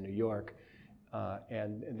Angeles and New York,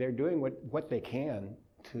 and they're doing what they can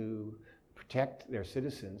to protect their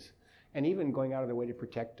citizens, and even going out of their way to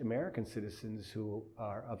protect American citizens who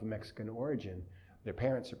are of Mexican origin. Their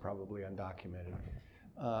parents are probably undocumented.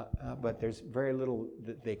 But there's very little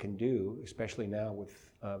that they can do, especially now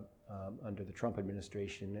with under the Trump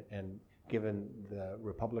administration, and given the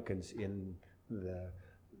Republicans in the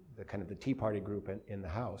kind of the Tea Party group in the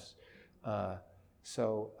House.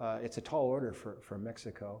 So it's a tall order for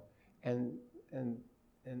Mexico, and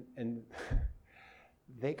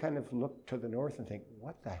they kind of look to the north and think,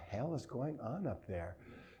 what the hell is going on up there?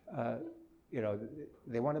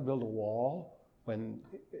 They want to build a wall when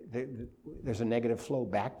there's a negative flow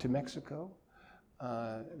back to Mexico.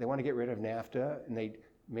 They want to get rid of NAFTA, and they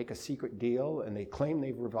make a secret deal, and they claim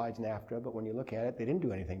they've revised NAFTA, but when you look at it, they didn't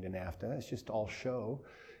do anything to NAFTA. It's just all show.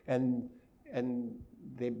 And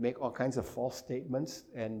they make all kinds of false statements,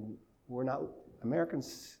 and we're not,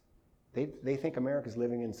 Americans, they think America's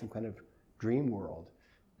living in some kind of dream world,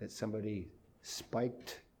 that somebody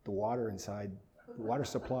spiked the water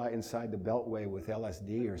supply inside the Beltway with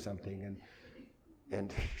LSD or something,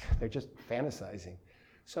 and they're just fantasizing.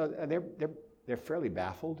 So they're fairly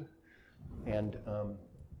baffled, and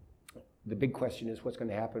the big question is what's going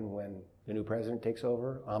to happen when the new president takes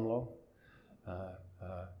over, AMLO,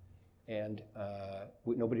 and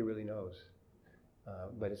nobody really knows.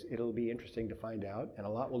 But it'll be interesting to find out, and a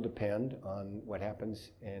lot will depend on what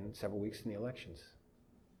happens in several weeks in the elections.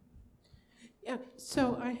 Yeah,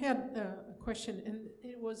 so I had a question, and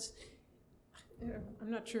it was,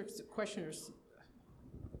 I'm not sure if it's a question or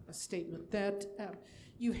a statement, that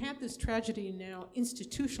you had this tragedy now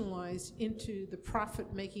institutionalized into the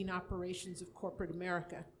profit-making operations of corporate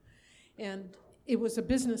America. And it was a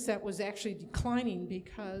business that was actually declining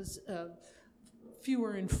because of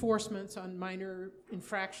fewer enforcements on minor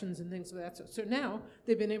infractions and things of that sort. So now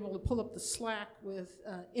they've been able to pull up the slack with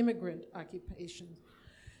immigrant occupations.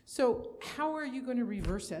 So how are you going to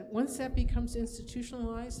reverse that? Once that becomes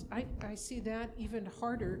institutionalized, I see that even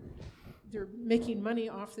harder. They're making money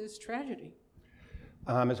off this tragedy.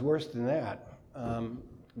 It's worse than that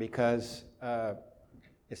because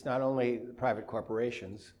it's not only the private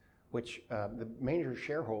corporations, which the major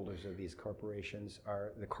shareholders of these corporations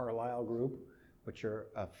are the Carlyle Group, which are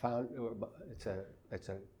it's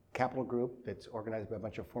a capital group that's organized by a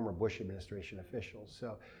bunch of former Bush administration officials.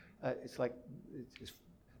 So it's like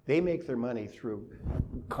they make their money through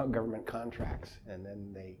government contracts, and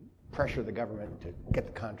then they pressure the government to get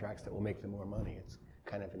the contracts that will make them more money. It's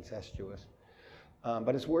kind of incestuous.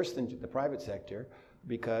 But it's worse than the private sector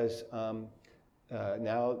because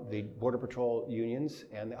now the Border Patrol unions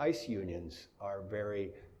and the ICE unions are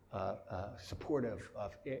very supportive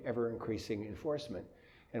of ever-increasing enforcement.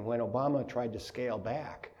 And when Obama tried to scale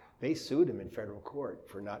back, they sued him in federal court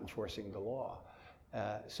for not enforcing the law.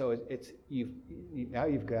 So now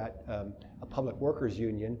you've got a public workers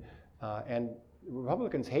union, and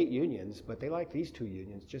Republicans hate unions, but they like these two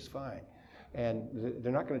unions just fine. And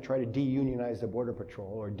they're not going to try to de-unionize the Border Patrol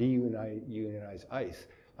or de-unionize ICE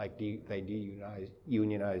like they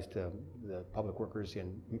de-unionized the public workers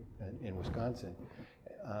in Wisconsin.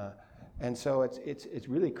 And so it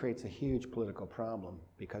really creates a huge political problem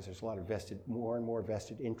because there's a lot of more and more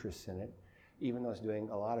vested interests in it, even though it's doing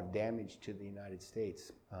a lot of damage to the United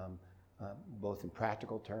States, both in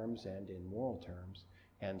practical terms and in moral terms,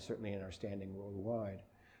 and certainly in our standing worldwide.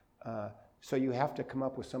 So you have to come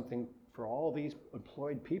up with something for all these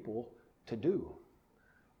employed people to do,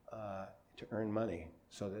 to earn money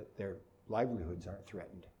so that their livelihoods aren't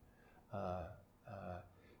threatened.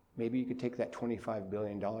 Maybe you could take that $25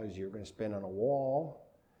 billion you're going to spend on a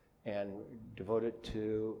wall and devote it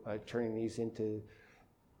to turning these into,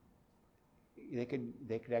 they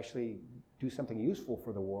could actually do something useful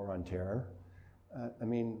for the war on terror. I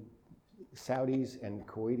mean, Saudis and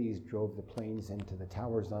Kuwaitis drove the planes into the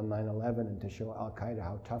towers on 9/11, and to show Al-Qaeda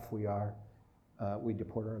how tough we are, we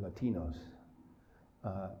deport our Latinos.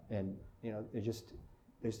 And you know,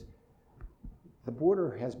 the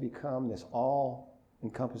border has become this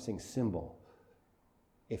all-encompassing symbol.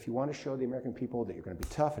 If you want to show the American people that you're going to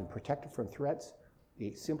be tough and protected from threats,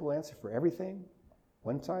 the simple answer for everything,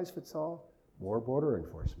 one size fits all, more border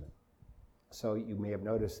enforcement. So you may have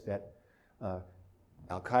noticed that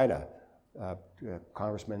Al-Qaeda,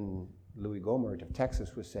 Congressman Louis Gohmert of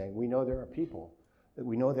Texas was saying, we know there are people, that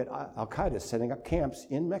we know that Al-Qaeda is setting up camps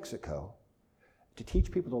in Mexico to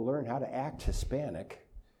teach people to learn how to act Hispanic,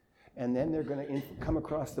 and then they're going to come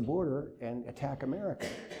across the border and attack America.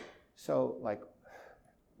 So, like,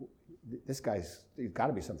 this guy's, there's got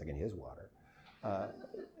to be something in his water.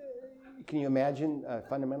 Can you imagine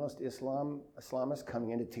fundamentalist Islamists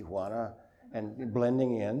coming into Tijuana and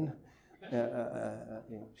blending in,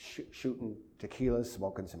 shooting tequila,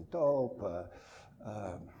 smoking some dope?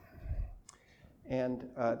 And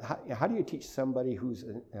how do you teach somebody who's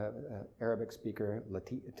an Arabic speaker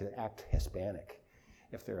to act Hispanic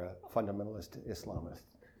if they're a fundamentalist Islamist?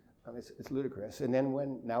 It's ludicrous. And then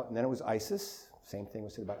then it was ISIS. Same thing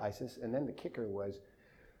was said about ISIS. And then the kicker was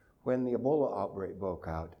when the Ebola outbreak broke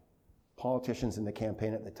out, politicians in the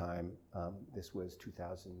campaign at the time, this was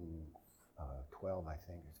 2012, I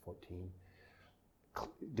think, 14,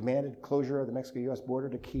 demanded closure of the Mexico-U.S. border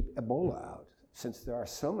to keep Ebola out, since there are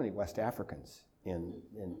so many West Africans in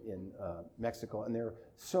Mexico, and there are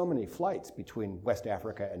so many flights between West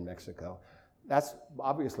Africa and Mexico. That's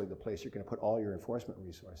obviously the place you're going to put all your enforcement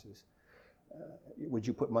resources. Would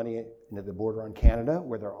you put money into the border on Canada,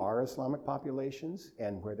 where there are Islamic populations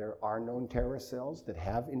and where there are known terrorist cells that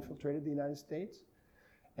have infiltrated the United States,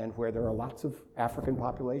 and where there are lots of African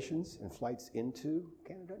populations and flights into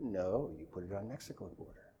Canada? No, you put it on Mexico's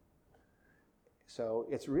border. So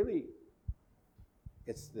it's really,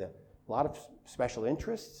 a lot of special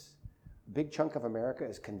interests. A big chunk of America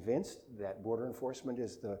is convinced that border enforcement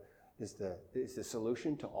is the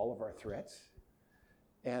solution to all of our threats.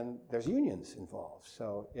 And there's unions involved,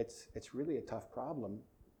 so it's really a tough problem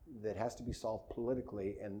that has to be solved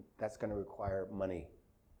politically, and that's going to require money.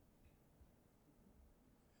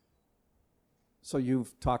 So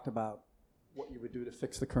you've talked about what you would do to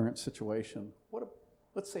fix the current situation.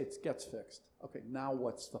 Let's say it gets fixed. Okay, now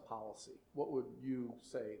what's the policy? What would you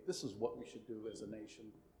say, this is what we should do as a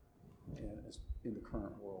nation and in the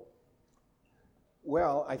current world?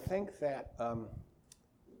 Well, I think that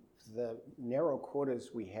the narrow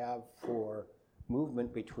quotas we have for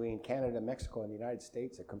movement between Canada, Mexico, and the United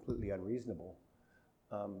States are completely unreasonable.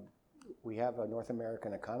 We have a North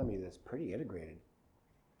American economy that's pretty integrated,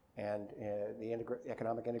 and the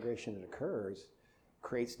economic integration that occurs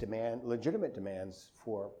creates legitimate demands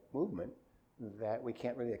for movement that we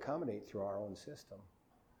can't really accommodate through our own system.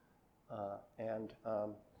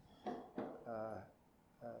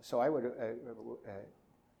 So I would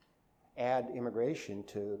add immigration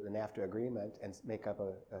to the NAFTA agreement and make up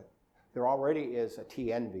there already is a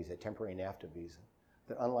TN visa, temporary NAFTA visa,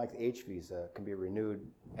 that unlike the H visa can be renewed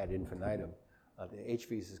ad infinitum. The H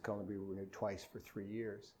visa can only be renewed twice for 3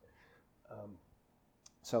 years.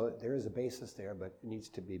 So there is a basis there, but it needs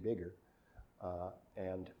to be bigger. So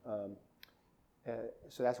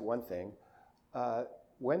that's one thing.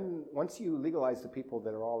 Once you legalize the people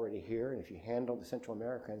that are already here, and if you handle the Central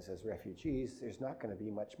Americans as refugees, there's not going to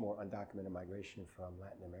be much more undocumented migration from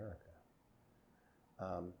Latin America.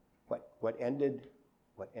 What ended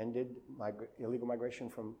illegal migration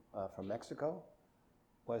from Mexico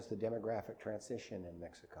was the demographic transition in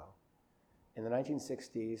Mexico. In the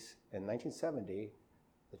 1960s and 1970,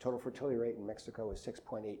 the total fertility rate in Mexico was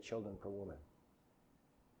 6.8 children per woman.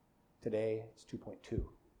 Today, it's 2.2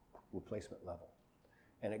 replacement level.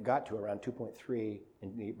 And it got to around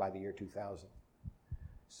 2.3 by the year 2000.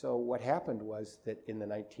 So what happened was that in the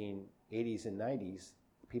 1980s and 90s,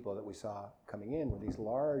 the people that we saw coming in were these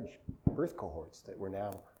large birth cohorts that were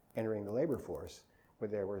now entering the labor force, where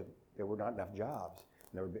there were not enough jobs,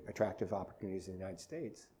 and there were attractive opportunities in the United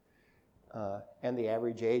States. And the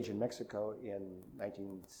average age in Mexico in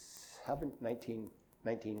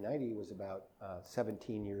 1990 was about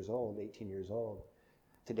 17 years old, 18 years old.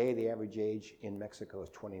 Today, the average age in Mexico is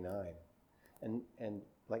 29. And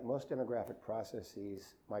like most demographic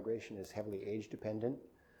processes, migration is heavily age dependent.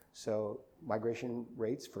 So migration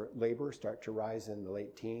rates for labor start to rise in the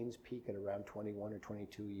late teens, peak at around 21 or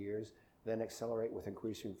 22 years, then accelerate with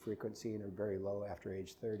increasing frequency and are very low after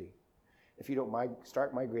age 30. If you don't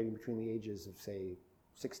start migrating between the ages of, say,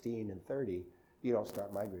 16 and 30, you don't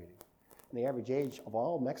start migrating. And the average age of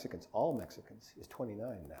all Mexicans, is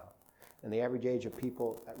 29 now. And the average age of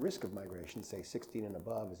people at risk of migration, say 16 and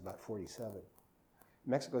above, is about 47.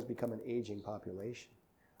 Mexico's become an aging population.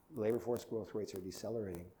 Labor force growth rates are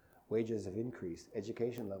decelerating. Wages have increased.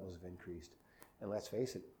 Education levels have increased. And let's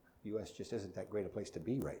face it, the U.S. just isn't that great a place to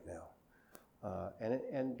be right now.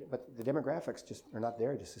 But the demographics just are not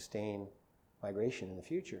there to sustain migration in the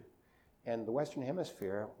future. And the Western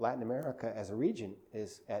Hemisphere, Latin America as a region,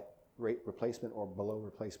 is at rate replacement or below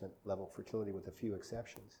replacement level fertility with a few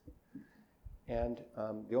exceptions. And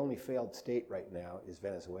the only failed state right now is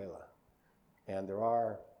Venezuela. And there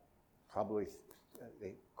are probably,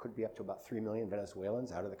 they could be up to about 3 million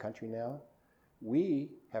Venezuelans out of the country now.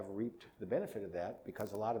 We have reaped the benefit of that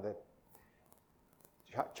because a lot of the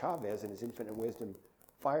Chavez, in his infinite wisdom,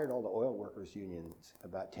 fired all the oil workers' unions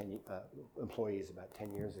about 10 employees about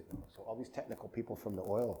 10 years ago. So all these technical people from the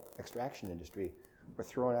oil extraction industry were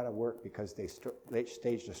thrown out of work because they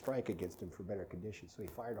staged a strike against him for better conditions. So he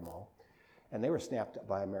fired them all. And they were snapped up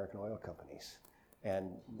by American oil companies.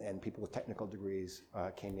 And people with technical degrees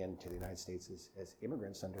came into the United States as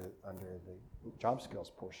immigrants under the job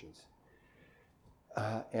skills portions.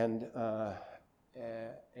 The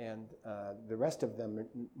rest of them,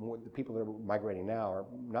 the people that are migrating now, are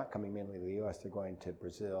not coming mainly to the U.S. They're going to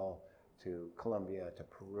Brazil, to Colombia, to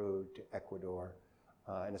Peru, to Ecuador.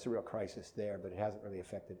 And it's a real crisis there, but it hasn't really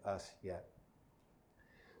affected us yet.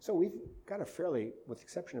 So we've got with the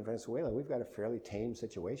exception of Venezuela, we've got a fairly tame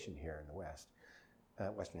situation here in the West,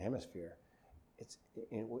 Western Hemisphere.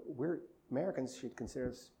 Americans should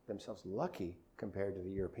consider themselves lucky compared to the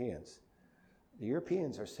Europeans. The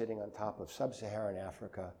Europeans are sitting on top of sub-Saharan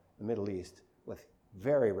Africa, the Middle East, with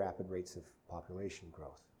very rapid rates of population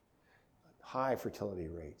growth, high fertility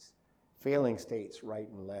rates, failing states right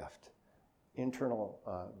and left, internal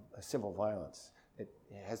civil violence. It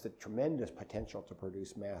has the tremendous potential to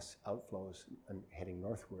produce mass outflows and heading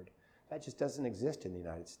northward. That just doesn't exist in the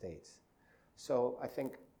United States. So I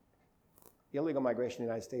think illegal migration in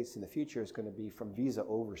the United States in the future is going to be from visa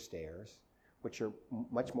overstayers, which are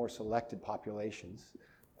much more selected populations.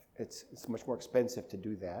 It's much more expensive to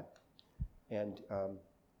do that. And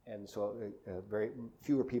so very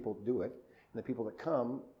fewer people do it. And the people that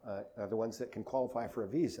come are the ones that can qualify for a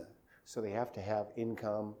visa. So they have to have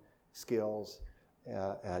income, skills,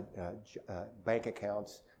 bank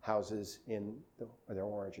accounts, houses in their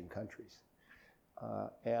origin countries.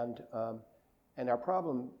 And our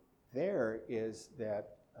problem there is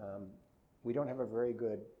that we don't have a very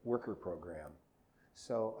good worker program.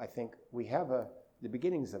 So I think we have the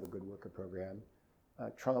beginnings of a good worker program.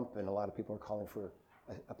 Trump and a lot of people are calling for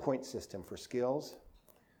a point system for skills.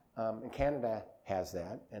 And Canada has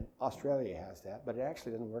that, and Australia has that, but it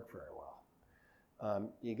actually doesn't work very well.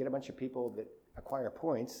 You get a bunch of people that acquire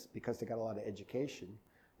points because they got a lot of education.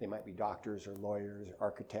 They might be doctors or lawyers or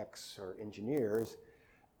architects or engineers,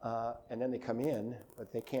 and then they come in,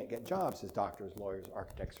 but they can't get jobs as doctors, lawyers,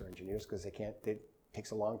 architects, or engineers because it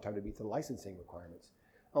takes a long time to meet the licensing requirements.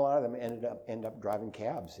 A lot of them end up driving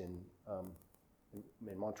cabs in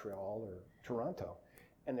Montreal or Toronto,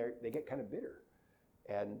 and they get kind of bitter.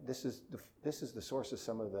 And this is the source of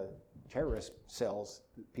some of the terrorist cells,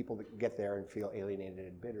 people that get there and feel alienated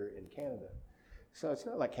and bitter in Canada. So it's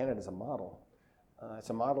not like Canada's a model. It's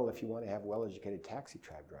a model if you want to have well-educated taxi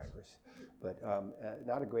cab drivers, but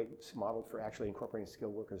not a great model for actually incorporating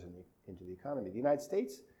skilled workers into the economy. The United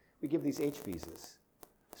States, we give these H visas.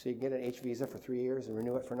 So you get an H visa for 3 years and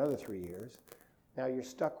renew it for another 3 years. Now you're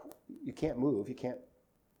stuck, you can't move, you can't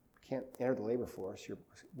enter the labor force. You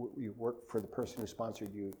work for the person who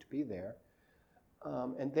sponsored you to be there.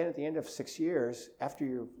 And then at the end of 6 years, after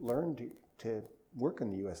you've learned to work in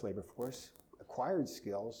the U.S. labor force, acquired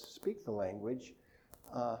skills, speak the language,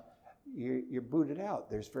 you're booted out.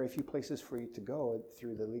 There's very few places for you to go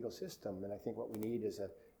through the legal system, and I think what we need is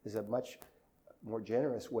a much more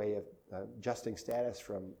generous way of adjusting status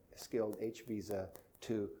from skilled H visa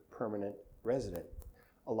to permanent resident.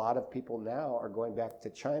 A lot of people now are going back to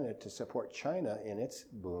China to support China in its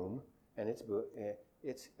boom and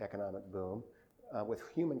its economic boom with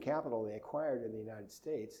human capital they acquired in the United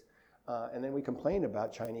States. And then we complain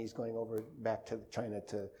about Chinese going over back to China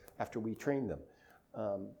after we trained them.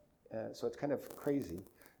 So it's kind of crazy.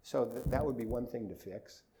 So that would be one thing to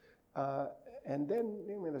fix. And then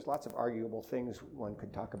there's lots of arguable things one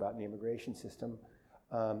could talk about in the immigration system.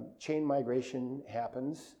 Chain migration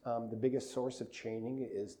happens. The biggest source of chaining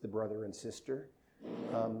is the brother and sister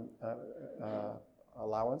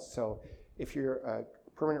allowance. So if you're a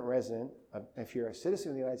permanent resident, if you're a citizen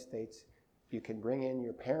of the United States, you can bring in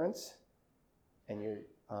your parents and your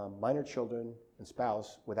minor children and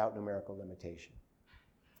spouse without numerical limitation.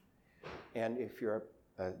 And if you're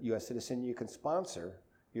a U.S. citizen, you can sponsor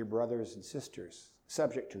your brothers and sisters,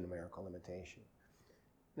 subject to numerical limitation.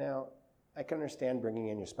 Now, I can understand bringing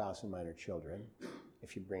in your spouse and minor children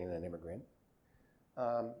if you bring in an immigrant.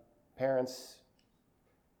 Parents,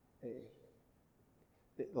 a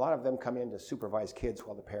lot of them come in to supervise kids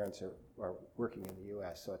while the parents are working in the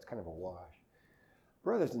U.S., so it's kind of a wash.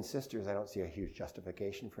 Brothers and sisters, I don't see a huge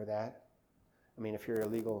justification for that. I mean, if you're a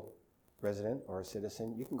legal resident or a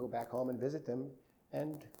citizen, you can go back home and visit them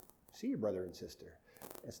and see your brother and sister.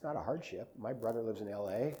 It's not a hardship. My brother lives in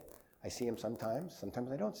LA. I see him sometimes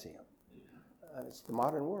I don't see him. It's the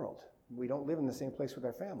modern world. We don't live in the same place with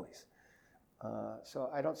our families. So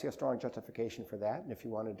I don't see a strong justification for that. And if you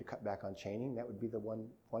wanted to cut back on chaining, that would be the one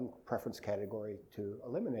preference category to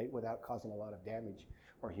eliminate without causing a lot of damage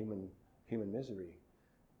or human misery.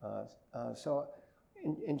 So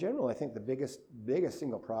in general, I think the biggest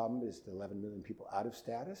single problem is the 11 million people out of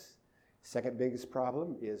status. Second biggest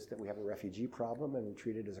problem is that we have a refugee problem and we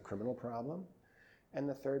treat it as a criminal problem. And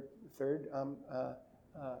the third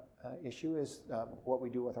issue is what we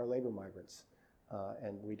do with our labor migrants.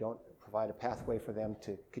 And we don't provide a pathway for them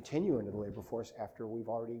to continue into the labor force after we've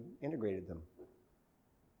already integrated them.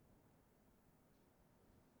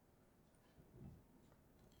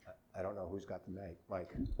 I don't know who's got the mic.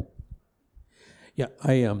 Mike. Yeah,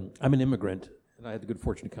 I'm an immigrant, and I had the good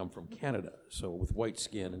fortune to come from Canada. So with white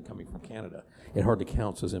skin and coming from Canada, it hardly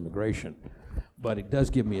counts as immigration. But it does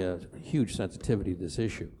give me a huge sensitivity to this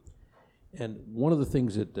issue. And one of the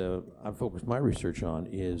things that I've focused my research on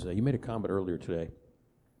is, you made a comment earlier today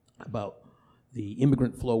about the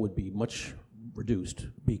immigrant flow would be much reduced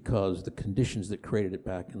because the conditions that created it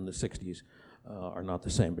back in the 60s are not the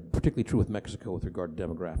same, but particularly true with Mexico with regard to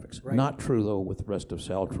demographics. Right. Not true, though, with the rest of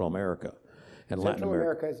Central America and Latin America. Central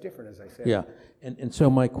America is different, as I said. Yeah, and so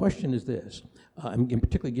my question is this, and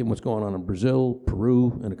particularly given what's going on in Brazil,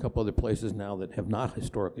 Peru, and a couple other places now that have not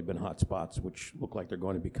historically been hot spots, which look like they're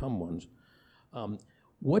going to become ones.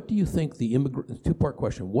 What do you think two-part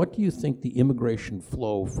question, what do you think the immigration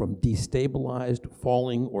flow from destabilized,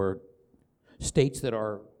 falling, or states that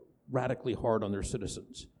are radically hard on their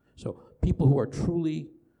citizens? So people who are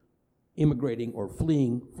truly immigrating or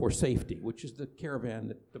fleeing for safety, which is the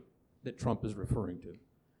caravan that Trump is referring to.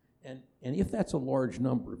 And if that's a large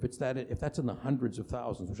number, if that's in the hundreds of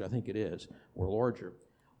thousands, which I think it is, or larger,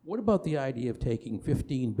 what about the idea of taking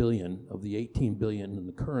 $15 billion of the $18 billion in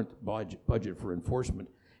the current budget for enforcement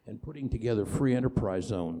and putting together free enterprise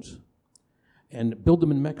zones and build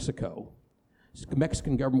them in Mexico? The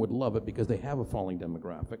Mexican government would love it because they have a falling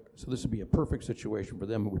demographic, so this would be a perfect situation for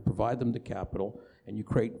them. It would provide them the capital, and you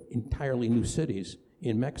create entirely new cities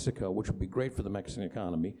in Mexico, which would be great for the Mexican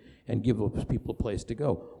economy and give those people a place to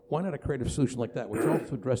go. Why not a creative solution like that, which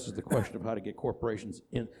also addresses the question of how to get corporations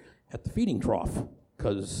in at the feeding trough,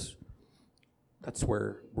 because that's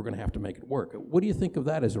where we're going to have to make it work. What do you think of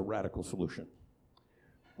that as a radical solution?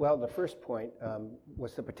 Well, the first point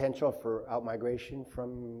was the potential for outmigration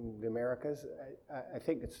from the Americas. I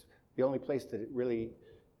think it's the only place that it really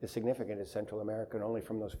is significant is Central America, and only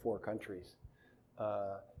from those 4 countries.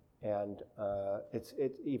 It's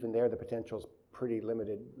even there, the potential is pretty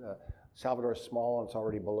limited. Salvador is small, and it's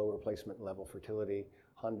already below replacement level fertility.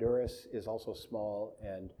 Honduras is also small,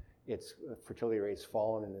 and its fertility rate's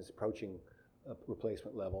fallen and is approaching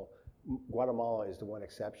replacement level. Guatemala is the one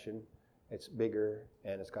exception. It's bigger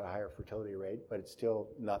and it's got a higher fertility rate, but it's still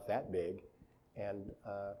not that big.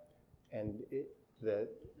 The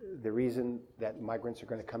reason that migrants are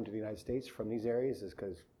going to come to the United States from these areas is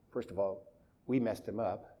because, first of all, we messed them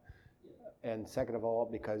up, and second of all,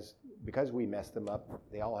 because we messed them up,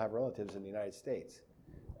 they all have relatives in the United States.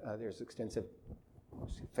 There's extensive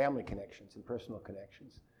family connections and personal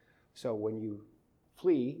connections. So when you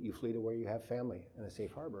flee to where you have family and a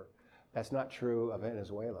safe harbor. That's not true of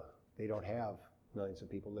Venezuela. They don't have millions of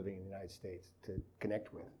people living in the United States to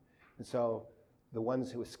connect with. And so the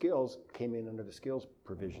ones with skills came in under the skills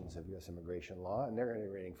provisions of U.S. immigration law, and they're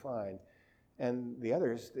integrating fine. And the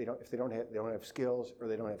others, if they don't have skills or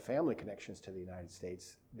they don't have family connections to the United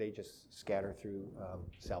States, they just scatter through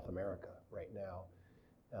South America right now.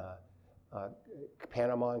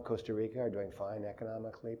 Panama and Costa Rica are doing fine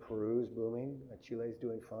economically. Peru's booming. Chile's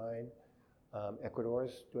doing fine.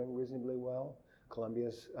 Ecuador's doing reasonably well.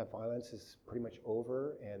 Colombia's violence is pretty much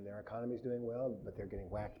over, and their economy's doing well, but they're getting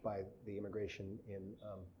whacked by the immigration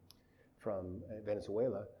from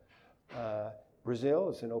Venezuela. Brazil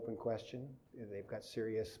is an open question. They've got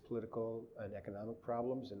serious political and economic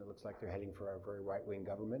problems, and it looks like they're heading for a very right-wing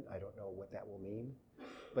government. I don't know what that will mean,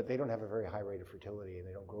 but they don't have a very high rate of fertility, and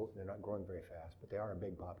they're not growing very fast, but they are a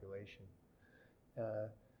big population.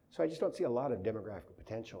 So I just don't see a lot of demographic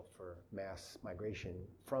potential for mass migration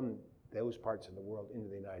from those parts of the world into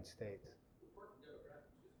the United States.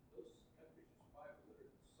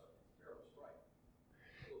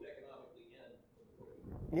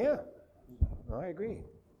 Yeah, no, I agree,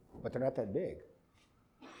 but they're not that big.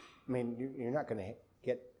 I mean, you're not going to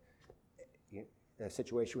get a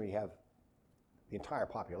situation where you have the entire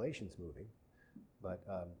population's moving, but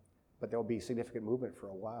there'll be significant movement for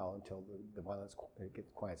a while until the violence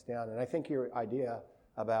quiets down. And I think your idea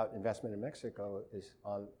about investment in Mexico is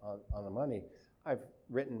on the money. I've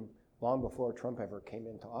written long before Trump ever came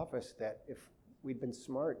into office that if we'd been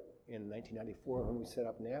smart in 1994 when we set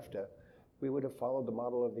up NAFTA, we would have followed the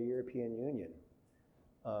model of the European Union.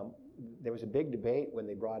 There was a big debate when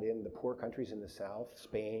they brought in the poor countries in the South,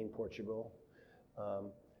 Spain, Portugal.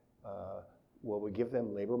 Will we give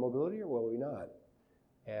them labor mobility or will we not?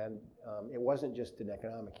 And it wasn't just an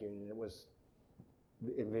economic union, it was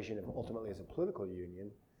envisioned ultimately as a political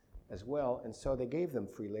union as well. And so they gave them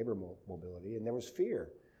free labor mobility, and there was fear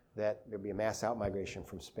that there'd be a mass outmigration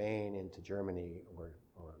from Spain into Germany or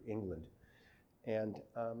England. And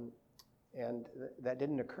that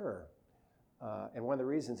didn't occur. And one of the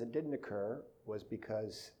reasons it didn't occur was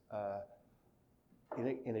because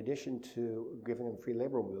in addition to giving them free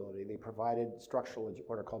labor mobility, they provided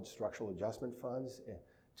what are called structural adjustment funds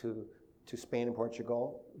to Spain and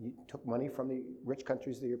Portugal. You took money from the rich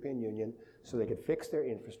countries of the European Union so they could fix their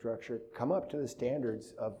infrastructure, come up to the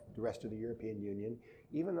standards of the rest of the European Union.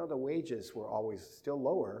 Even though the wages were always still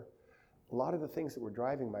lower, a lot of the things that were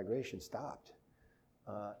driving migration stopped.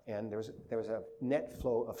 And there was a net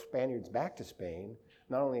flow of Spaniards back to Spain,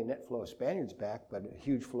 not only a net flow of Spaniards back, but a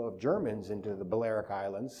huge flow of Germans into the Balearic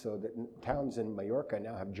Islands, so that towns in Mallorca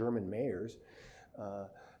now have German mayors.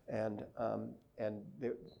 And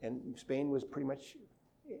Spain was pretty much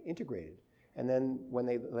integrated. And then when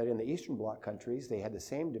they let in the Eastern Bloc countries, they had the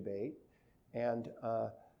same debate, and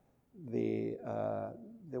there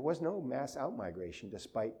was no mass outmigration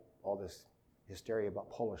despite all this hysteria about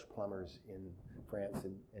Polish plumbers in France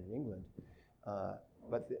and England.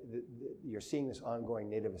 But you're seeing this ongoing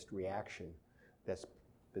nativist reaction that's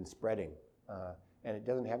been spreading. And it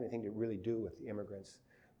doesn't have anything to really do with the immigrants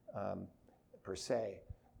per se.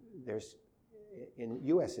 There's, in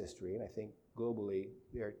U.S. history, and I think globally,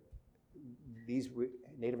 these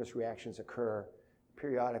nativist reactions occur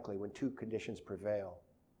periodically when two conditions prevail.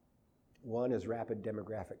 One is rapid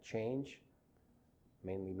demographic change,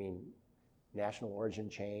 mainly mean national origin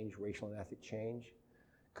change, racial and ethnic change,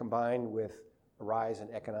 combined with a rise in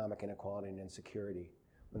economic inequality and insecurity.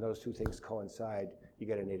 When those two things coincide, you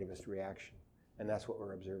get a nativist reaction. And that's what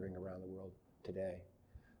we're observing around the world today.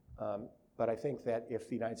 But I think that if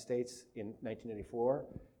the United States in 1984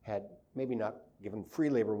 had maybe not given free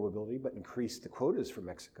labor mobility, but increased the quotas for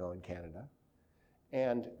Mexico and Canada,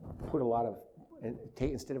 and put a lot of,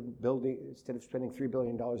 instead of spending $3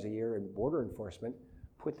 billion a year in border enforcement,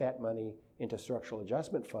 put that money into structural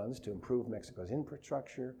adjustment funds to improve Mexico's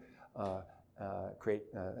infrastructure, create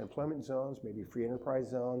employment zones, maybe free enterprise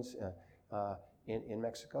zones in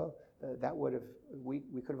Mexico,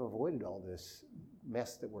 we could have avoided all this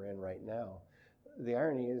mess that we're in right now. The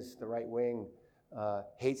irony is the right wing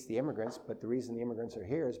hates the immigrants, but the reason the immigrants are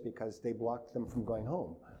here is because they blocked them from going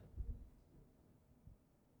home.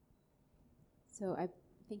 So I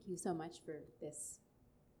thank you so much for this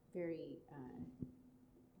very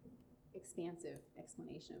expansive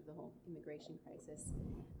explanation of the whole immigration crisis.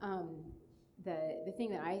 The thing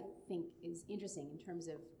that I think is interesting in terms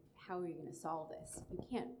of how are you going to solve this? You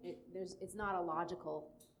can't. It's not a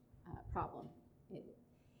logical problem,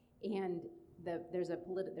 and there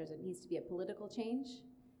needs to be a political change,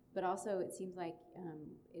 but also it seems like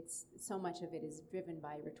it's so much of it is driven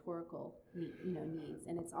by rhetorical needs,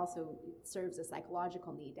 and it serves a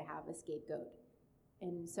psychological need to have a scapegoat.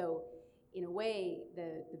 And so, in a way,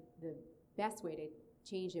 the best way to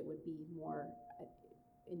change it would be more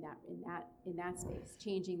in that space,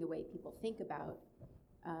 changing the way people think about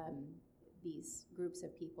these groups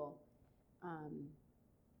of people.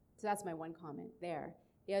 So that's my one comment there.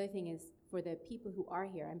 The other thing is, for the people who are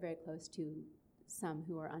here, I'm very close to some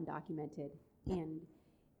who are undocumented, and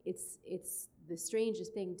it's the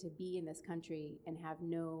strangest thing to be in this country and have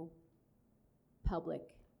no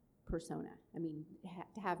public persona. I mean,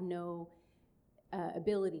 to have no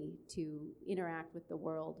ability to interact with the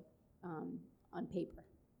world on paper.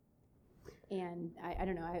 And I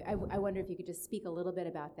don't know, I wonder if you could just speak a little bit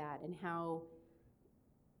about that and how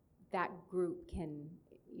that group can,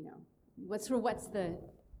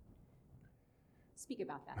 speak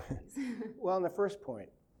about that, please. Well, on the first point,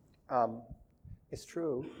 it's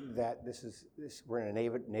true that we're in a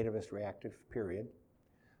nativist reactive period,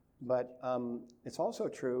 but it's also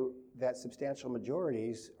true that substantial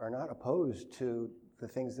majorities are not opposed to the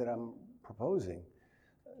things that I'm proposing.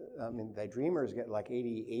 I mean, the Dreamers get like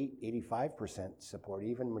 85% support,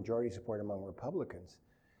 even majority support among Republicans.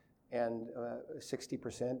 And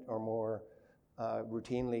 60% or more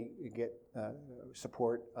routinely get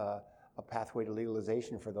support a pathway to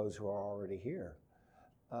legalization for those who are already here.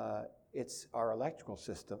 It's our electoral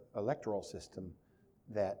system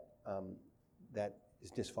that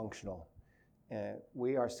is dysfunctional.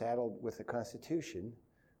 We are saddled with a constitution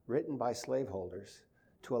written by slaveholders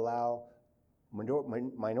to allow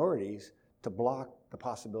minorities to block the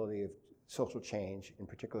possibility of social change. In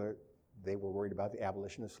particular, they were worried about the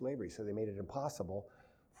abolition of slavery, so they made it impossible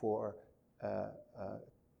for the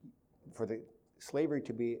slavery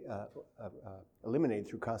to be eliminated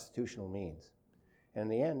through constitutional means. And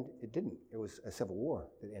in the end, it didn't. It was a civil war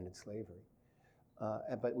that ended slavery.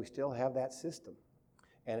 But we still have that system,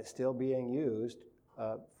 and it's still being used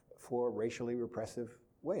for racially repressive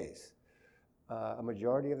ways. A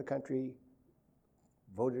majority of the country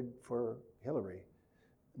voted for Hillary,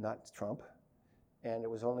 not Trump, and it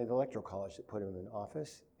was only the Electoral College that put him in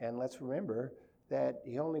office. And let's remember that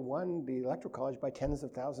he only won the Electoral College by tens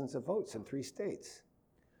of thousands of votes in 3 states.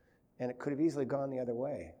 And it could have easily gone the other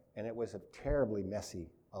way. And it was a terribly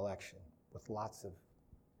messy election with lots of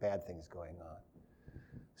bad things going on.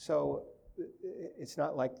 So it's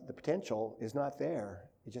not like the potential is not there.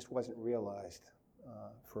 It just wasn't realized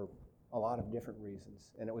for a lot of different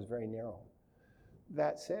reasons, and it was very narrow.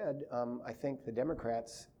 That said, I think the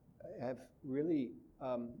Democrats have really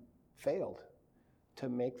failed to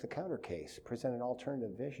make the counter case, present an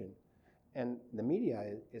alternative vision. And the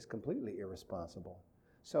media is completely irresponsible.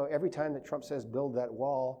 So every time that Trump says build that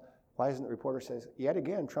wall, why isn't the reporter says, yet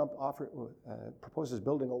again, Trump proposes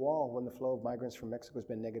building a wall when the flow of migrants from Mexico has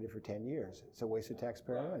been negative for 10 years. It's a waste of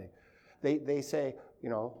taxpayer money. They say,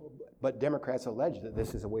 but Democrats allege that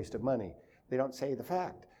this is a waste of money. They don't say the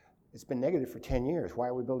fact. It's been negative for 10 years. Why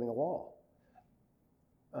are we building a wall?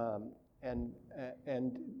 And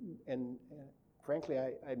frankly,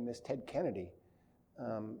 I miss Ted Kennedy.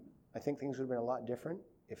 I think things would have been a lot different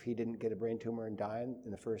if he didn't get a brain tumor and die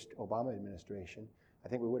in the first Obama administration. I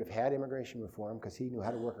think we would have had immigration reform because he knew how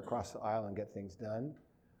to work across the aisle and get things done.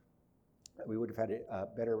 We would have had a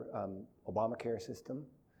better Obamacare system.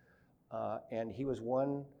 And he was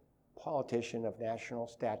one politician of national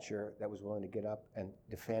stature that was willing to get up and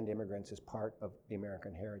defend immigrants as part of the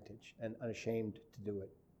American heritage and unashamed to do it.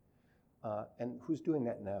 And who's doing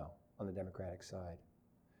that now on the Democratic side?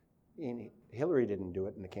 Hillary didn't do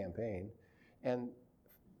it in the campaign. And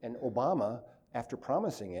Obama, after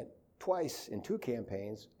promising it twice in 2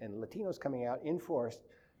 campaigns, and Latinos coming out in force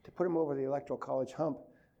to put him over the Electoral College hump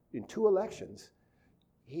in 2 elections,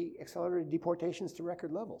 he accelerated deportations to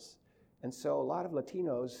record levels. And so a lot of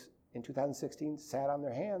Latinos in 2016 sat on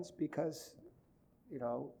their hands because,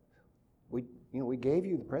 we gave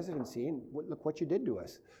you the presidency and look what you did to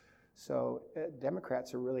us. So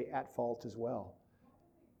Democrats are really at fault as well.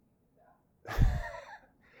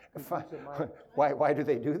 Why do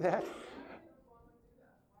they do that?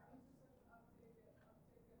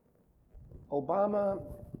 Obama,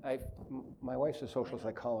 my wife's a social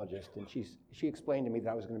psychologist, and she explained to me that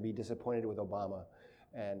I was going to be disappointed with Obama,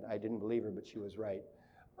 and I didn't believe her, but she was right.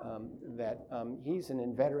 That he's an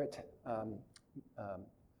inveterate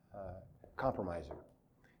compromiser.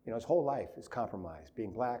 His whole life is compromise,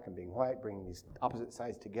 being black and being white, bringing these opposite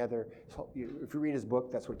sides together. So, if you read his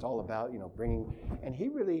book, that's what it's all about, and he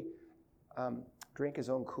really drank his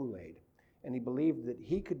own Kool-Aid. And he believed that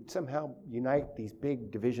he could somehow unite these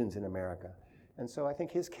big divisions in America. And so I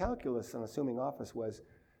think his calculus on assuming office was,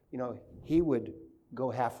 he would go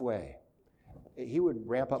halfway. He would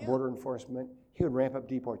ramp up border enforcement. He would ramp up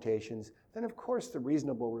deportations. Then, of course, the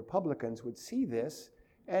reasonable Republicans would see this,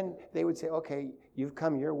 and they would say, okay, you've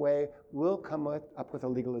come your way. We'll come up with a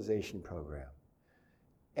legalization program.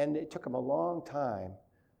 And it took them a long time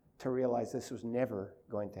to realize this was never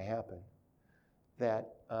going to happen.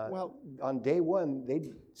 That on day one, they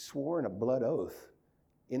swore in a blood oath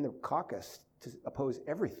in the caucus to oppose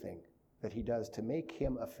everything that he does to make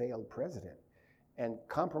him a failed president. And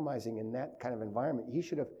compromising in that kind of environment, he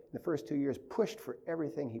should have, in the first 2 years, pushed for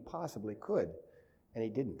everything he possibly could, and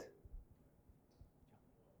he didn't.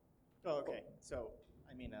 Oh, okay. So,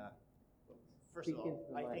 first of all,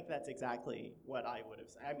 I think that's exactly what I would have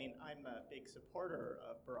said. I'm a big supporter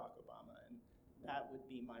of Barack Obama, and that would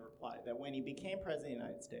be my reply, that when he became president of the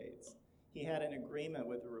United States, he had an agreement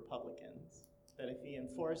with the Republicans that if he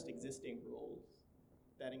enforced existing rules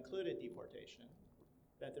that included deportation,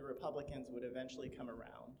 that the Republicans would eventually come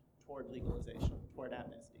around toward legalization, toward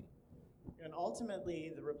amnesty. And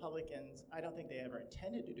ultimately, the Republicans, I don't think they ever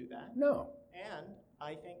intended to do that. No. And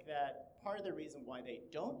I think that part of the reason why they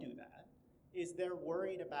don't do that is they're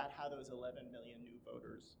worried about how those 11 million new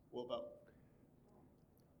voters will vote.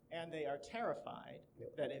 And they are terrified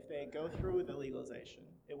that if they go through with the legalization,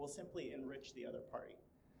 it will simply enrich the other party.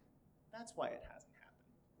 That's why it hasn't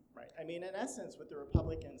happened, right? In essence, what the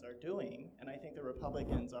Republicans are doing, and I think the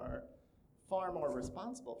Republicans are far more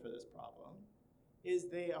responsible for this problem, is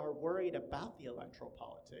they are worried about the electoral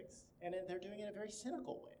politics, and they're doing it in a very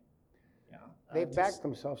cynical way. They've backed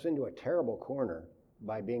themselves into a terrible corner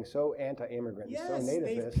by being so anti-immigrant and so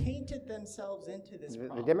nativist. Yes, they've painted themselves into this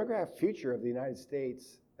problem. The demographic future of the United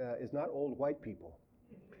States is not old white people.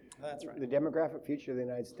 That's right. The demographic future of the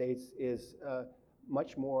United States is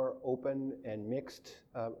much more open and mixed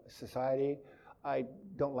society. I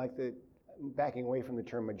don't like the backing away from the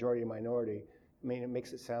term majority-minority. It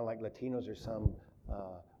makes it sound like Latinos are some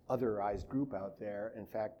otherized group out there. In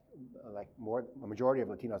fact, a majority of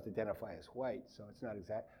Latinos identify as white, so it's not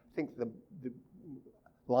exact. I think the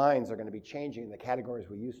lines are going to be changing, and the categories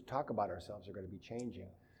we use to talk about ourselves are going to be changing.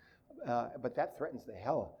 But that threatens the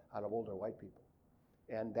hell out of older white people.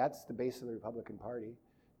 And that's the base of the Republican Party.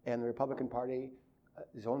 And the Republican Party's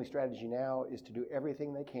only strategy now is to do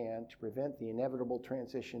everything they can to prevent the inevitable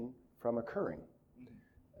transition from occurring,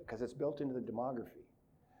 because it's built into the demography.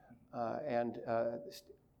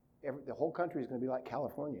 The whole country is going to be like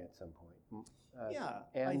California at some point.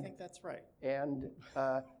 I think that's right. And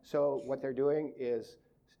so what they're doing is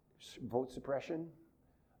vote suppression,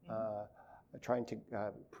 trying to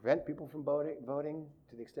prevent people from voting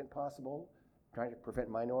to the extent possible, trying to prevent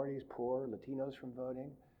minorities, poor, Latinos from voting.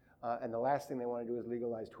 And the last thing they want to do is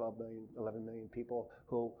legalize 11 million people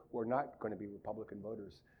who were not going to be Republican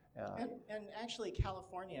voters. And actually,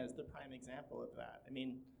 California is the prime example of that.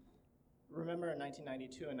 Remember in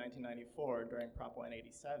 1992 and 1994, during Prop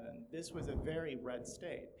 187, this was a very red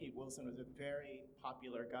state. Pete Wilson was a very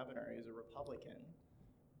popular governor. He was a Republican.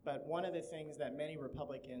 But one of the things that many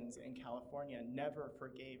Republicans in California never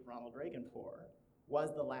forgave Ronald Reagan for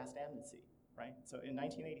was the last amnesty, right? So in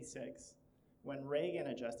 1986, when Reagan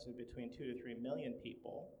adjusted between 2 to 3 million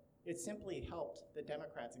people, it simply helped the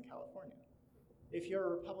Democrats in California. If you're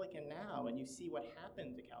a Republican now and you see what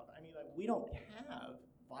happened to California, we don't have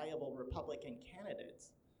viable Republican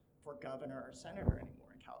candidates for governor or senator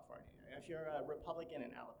anymore in California. If you're a Republican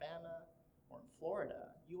in Alabama or in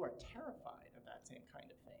Florida, you are terrified of that same kind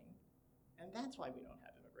of thing. And that's why we don't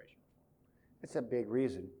have immigration reform. It's a big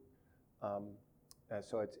reason.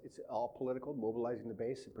 So it's all political, mobilizing the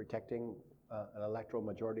base and protecting an electoral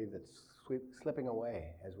majority that's slipping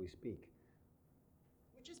away as we speak.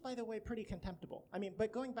 Which is, by the way, pretty contemptible.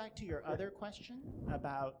 But going back to your other question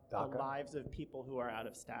about the lives of people who are out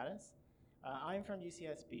of status, I'm from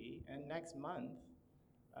UCSB, and next month,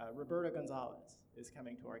 Roberto Gonzalez is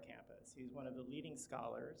coming to our campus. He's one of the leading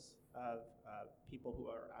scholars of people who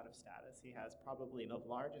are out of status. He has probably the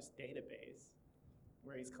largest database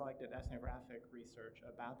where he's collected ethnographic research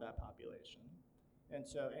about that population. And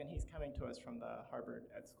he's coming to us from the Harvard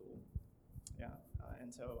Ed School.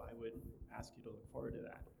 And so I would ask you to look forward to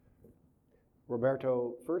that.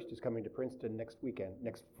 Roberto first is coming to Princeton next weekend,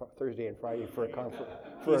 next Thursday and Friday for a conference.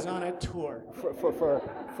 He's on a tour.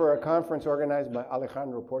 For a conference organized by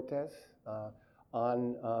Alejandro Portes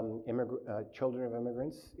on children of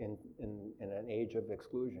immigrants in an age of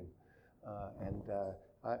exclusion.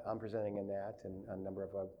 I'm presenting in that, and a number of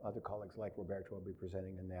other colleagues like Roberto will be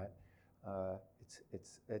presenting in that.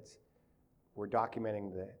 We're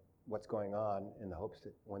documenting what's going on in the hopes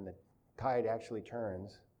that when the tide actually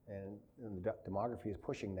turns and the demography is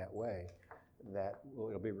pushing that way, that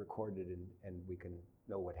it'll be recorded and we can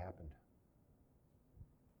know what happened.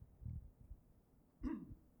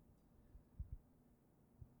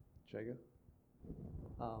 Jago?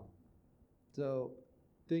 So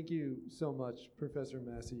thank you so much, Professor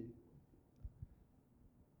Massey.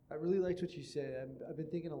 I really liked what you said. I've been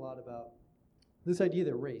thinking a lot about this idea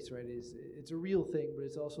that race, right, it's a real thing, but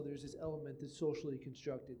it's also, there's this element that's socially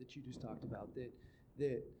constructed that you just talked about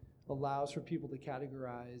that allows for people to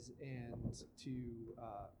categorize and to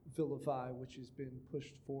vilify, which has been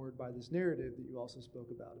pushed forward by this narrative that you also spoke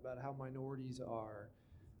about how minorities are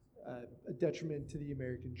a detriment to the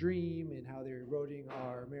American dream and how they're eroding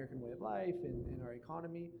our American way of life and our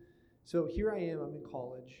economy. So here I am, I'm in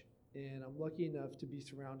college, and I'm lucky enough to be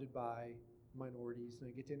surrounded by minorities, and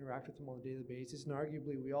I get to interact with them on a daily basis, and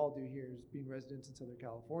arguably we all do here as being residents in Southern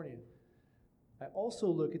California. I also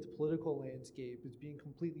look at the political landscape as being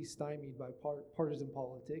completely stymied by partisan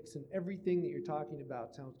politics, and everything that you're talking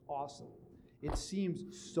about sounds awesome. It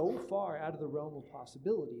seems so far out of the realm of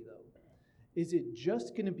possibility, though. Is it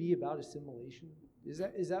just going to be about assimilation? Is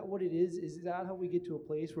that what it is? Is that how we get to a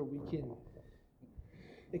place where we can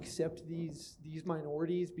accept these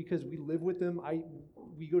minorities because we live with them?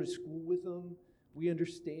 We go to school with them. We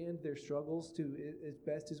understand their struggles as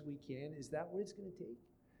best as we can. Is that what it's going to take?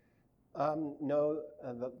 No,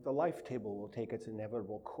 the life table will take its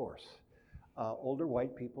inevitable course. Older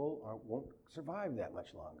white people won't survive that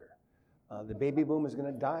much longer. The baby boom is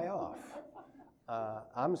going to die off.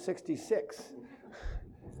 I'm 66.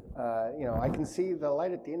 I can see the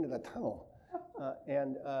light at the end of the tunnel.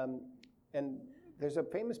 And there's a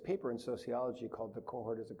famous paper in sociology called The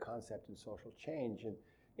Cohort as a Concept in Social Change. And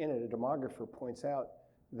in it, a demographer points out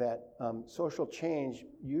that social change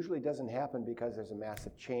usually doesn't happen because there's a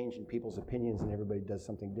massive change in people's opinions and everybody does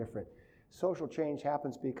something different. Social change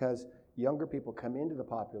happens because younger people come into the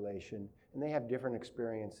population and they have different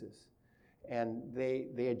experiences. And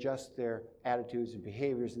they adjust their attitudes and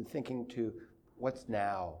behaviors and thinking to what's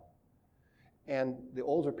now. And the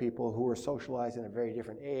older people who are socialized in a very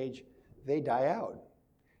different age, they die out.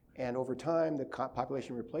 And over time, the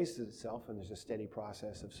population replaces itself, and there's a steady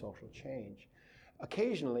process of social change.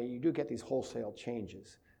 Occasionally, you do get these wholesale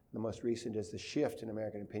changes. The most recent is the shift in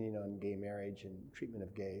American opinion on gay marriage and treatment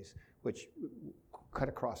of gays, which cut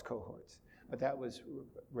across cohorts. But that was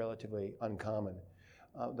relatively uncommon.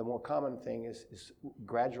 The more common thing is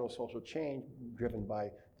gradual social change driven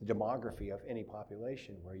by the demography of any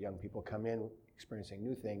population, where young people come in experiencing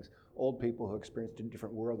new things, old people who experienced a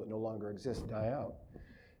different world that no longer exists die out.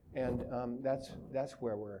 And that's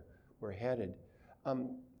where we're headed.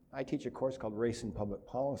 I teach a course called Race and Public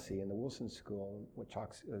Policy in the Wilson School, which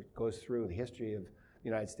goes through the history of the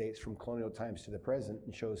United States from colonial times to the present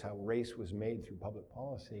and shows how race was made through public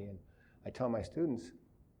policy. And I tell my students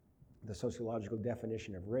the sociological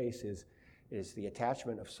definition of race is the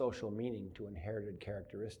attachment of social meaning to inherited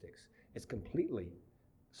characteristics. It's completely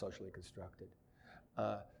socially constructed.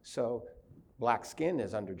 So black skin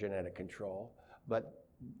is under genetic control, but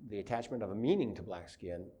the attachment of a meaning to black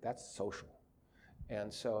skin, that's social.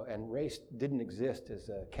 And race didn't exist as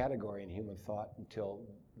a category in human thought until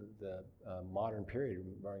the modern period,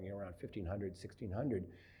 running around 1500, 1600,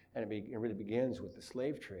 and it really begins with the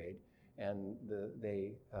slave trade and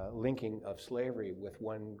the linking of slavery with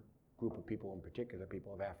one group of people in particular,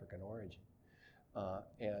 people of African origin,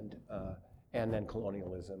 and then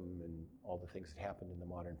colonialism and all the things that happened in the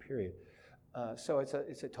modern period. So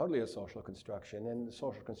it's a totally a social construction, and the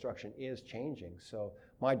social construction is changing. So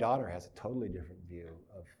my daughter has a totally different view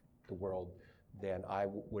of the world than I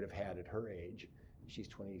would have had at her age. She's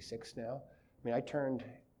 26 now. I mean, I turned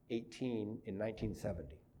 18 in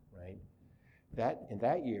 1970, right? In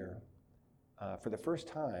that year, for the first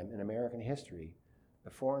time in American history,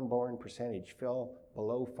 the foreign-born percentage fell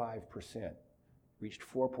below 5%, reached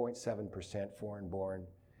 4.7% foreign-born,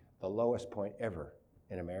 the lowest point ever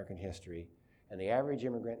in American history. And the average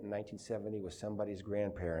immigrant in 1970 was somebody's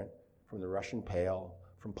grandparent from the Russian Pale,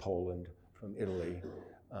 from Poland, from Italy,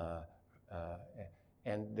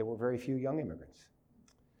 and there were very few young immigrants.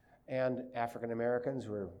 And African Americans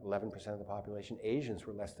were 11% of the population. Asians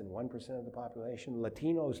were less than 1% of the population.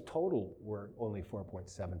 Latinos total were only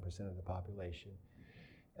 4.7% of the population.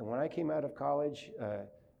 And when I came out of college,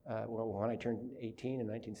 when I turned 18 in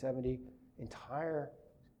 1970, entire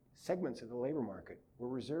segments of the labor market were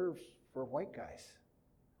reserved for white guys,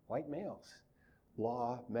 white males.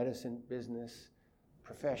 Law, medicine, business,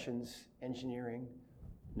 professions, engineering,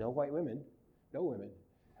 no white women, no women.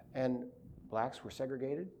 And blacks were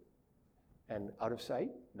segregated and out of sight,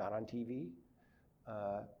 not on TV.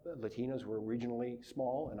 Latinos were regionally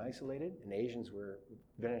small and isolated, and Asians were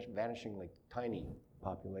vanishingly tiny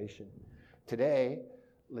population. Today,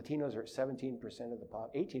 Latinos are at 18% of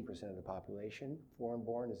the population. Foreign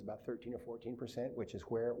born is about 13 or 14%, which is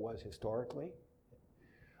where it was historically.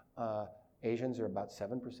 Asians are about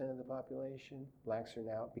 7% of the population. Blacks are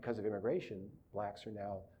now, because of immigration, blacks are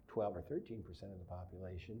now 12 or 13% of the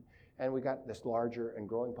population. And we got this larger and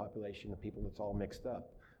growing population of people that's all mixed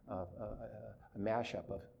up, a mashup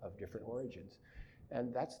of different origins.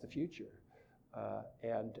 And that's the future.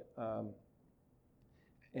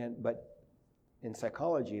 But in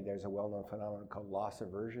psychology, there's a well-known phenomenon called loss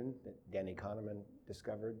aversion that Danny Kahneman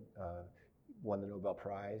discovered, won the Nobel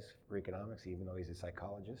Prize for economics, even though he's a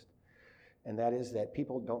psychologist. And that is that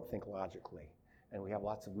people don't think logically, and we have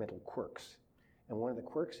lots of mental quirks. And one of the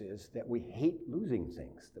quirks is that we hate losing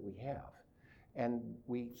things that we have. And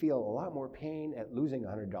we feel a lot more pain at losing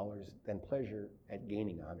 $100 than pleasure at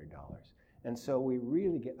gaining $100. And so we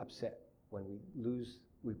really get upset when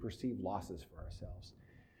we perceive losses for ourselves.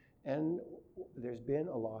 And there's been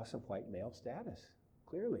a loss of white male status,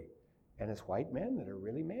 clearly. And it's white men that are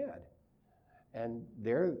really mad. And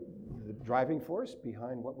they're the driving force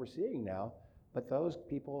behind what we're seeing now, but those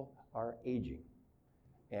people are aging.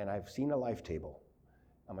 And I've seen a life table.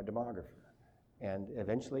 I'm a demographer. And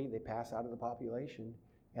eventually they pass out of the population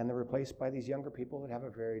and they're replaced by these younger people that have a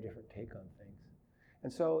very different take on things.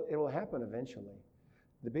 And so it will happen eventually.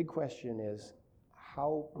 The big question is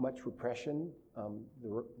how much repression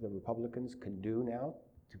the Republicans can do now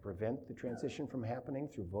to prevent the transition from happening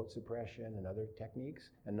through vote suppression and other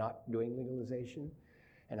techniques and not doing legalization,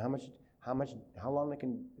 and how long they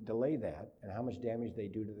can delay that, and how much damage they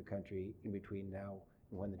do to the country in between now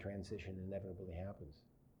and when the transition inevitably happens.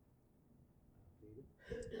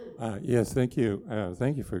 Yes, thank you.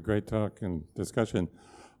 Thank you for a great talk and discussion.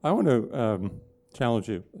 I want to challenge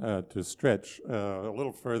you to stretch a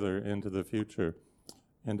little further into the future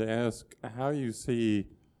and to ask how you see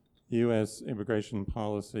U.S. immigration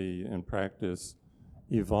policy and practice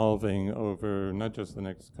evolving over not just the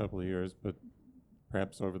next couple of years, but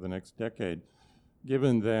perhaps over the next decade,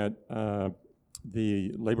 given that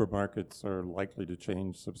the labor markets are likely to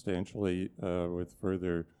change substantially with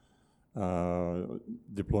further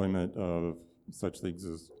deployment of such things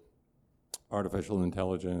as artificial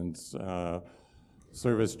intelligence.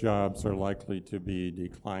 Service jobs are likely to be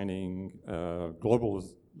declining.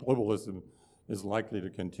 Globalism is likely to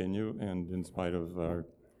continue, and in spite of our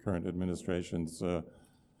current administration's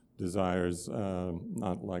desires,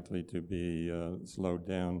 not likely to be slowed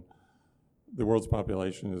down. The world's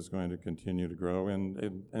population is going to continue to grow,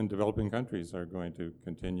 and developing countries are going to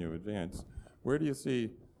continue to advance. Where do you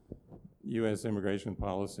see U.S. immigration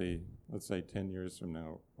policy, let's say 10 years from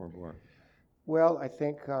now or more? Well, I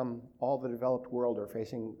think all the developed world are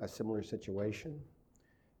facing a similar situation.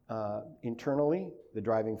 Internally, the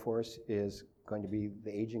driving force is going to be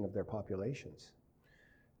the aging of their populations.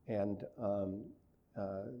 And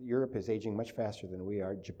Europe is aging much faster than we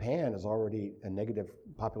are. Japan is already a negative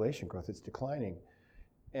population growth. It's declining.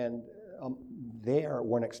 And they are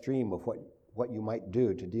one extreme of what you might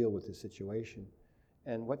do to deal with the situation.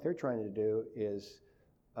 And what they're trying to do is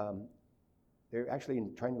they're actually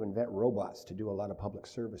trying to invent robots to do a lot of public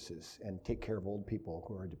services and take care of old people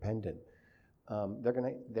who are dependent.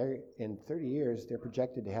 They're in 30 years, they're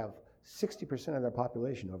projected to have 60% of their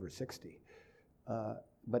population over 60.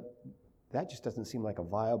 But that just doesn't seem like a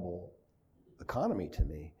viable economy to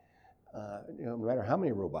me, no matter how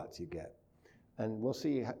many robots you get. And we'll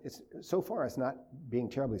see, so far it's not being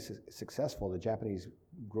terribly successful. The Japanese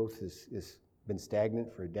growth has been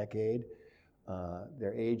stagnant for a decade.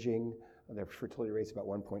 They're aging. Their fertility rate's about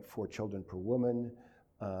 1.4 children per woman.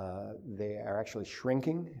 They are actually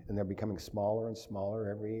shrinking, and they're becoming smaller and smaller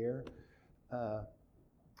every year. They're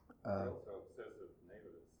also obsessive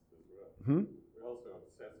nativists as well. They're also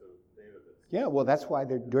obsessive nativists. Yeah, well, that's why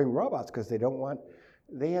they're doing robots, because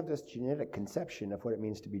they have this genetic conception of what it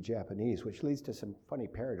means to be Japanese, which leads to some funny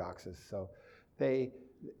paradoxes. So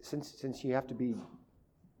since you have to be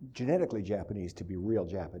genetically Japanese to be real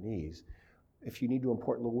Japanese, if you need to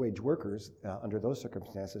import low-wage workers under those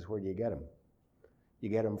circumstances, where do you get them? You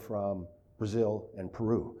get them from Brazil and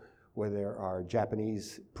Peru, where there are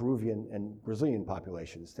Japanese, Peruvian, and Brazilian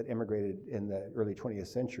populations that immigrated in the early 20th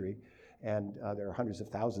century, and there are hundreds of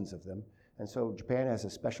thousands of them. And so Japan has a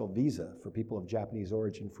special visa for people of Japanese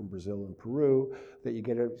origin from Brazil and Peru, that you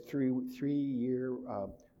get a three-year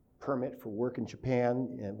permit for work in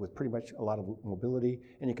Japan, and with pretty much a lot of mobility,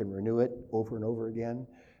 and you can renew it over and over again.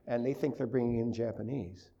 And they think they're bringing in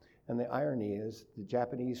Japanese. And the irony is the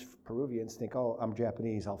Japanese Peruvians think, oh, I'm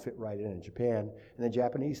Japanese, I'll fit right in Japan. And the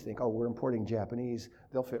Japanese think, oh, we're importing Japanese,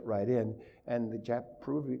 they'll fit right in. And the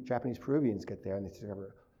Japanese Peruvians get there and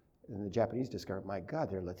the Japanese discover, my God,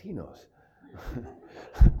 they're Latinos.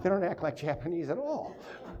 They don't act like Japanese at all.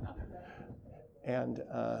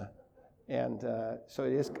 So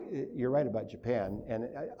you're right about Japan, and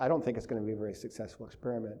I don't think it's going to be a very successful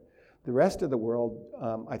experiment. The rest of the world,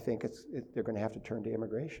 I think they're going to have to turn to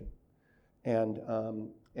immigration. And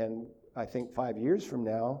I think 5 years from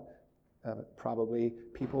now, probably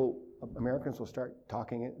Americans will start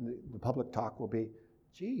talking, the public talk will be,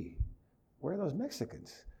 gee, where are those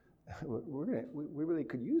Mexicans? We really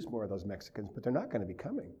could use more of those Mexicans, but they're not going to be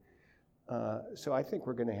coming. So I think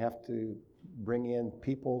we're going to have to bring in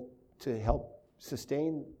people to help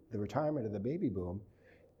sustain the retirement of the baby boom.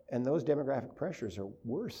 And those demographic pressures are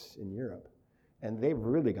worse in Europe. And they've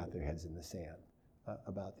really got their heads in the sand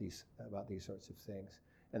about these sorts of things.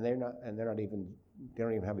 And they don't even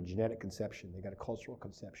have a genetic conception. They got a cultural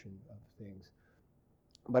conception of things.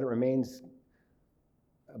 But it remains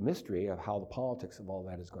a mystery of how the politics of all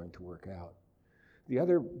that is going to work out. The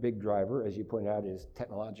other big driver, as you point out, is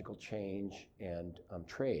technological change and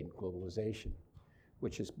trade, globalization,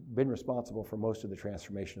 which has been responsible for most of the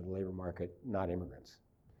transformation of the labor market, not immigrants.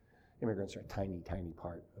 Immigrants are a tiny, tiny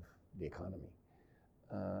part of the economy.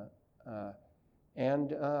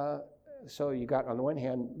 So you got, on the one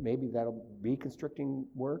hand, maybe that'll be constricting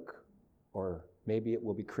work, or maybe it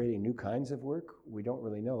will be creating new kinds of work. We don't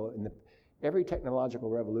really know. In every technological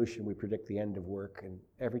revolution, we predict the end of work, and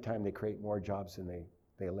every time they create more jobs than they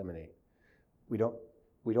eliminate. We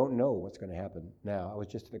don't know what's going to happen now. I was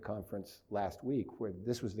just at a conference last week where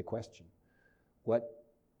this was the question. What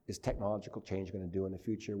is technological change going to do in the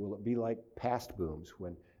future? Will it be like past booms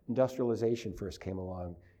when industrialization first came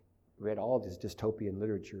along? We had all this dystopian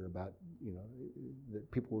literature about,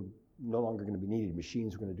 that people were no longer going to be needed.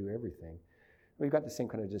 Machines were going to do everything. We've got the same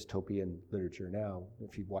kind of dystopian literature now.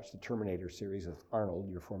 If you've watched the Terminator series of Arnold,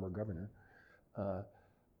 your former governor.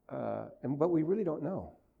 But we really don't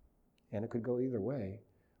know. And it could go either way.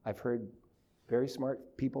 I've heard very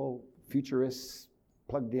smart people, futurists,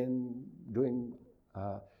 plugged in, doing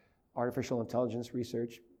artificial intelligence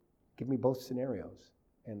research, give me both scenarios.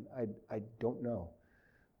 And I don't know.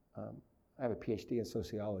 I have a PhD in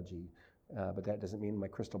sociology, but that doesn't mean my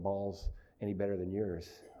crystal ball's any better than yours.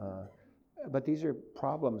 But these are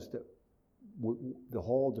problems that the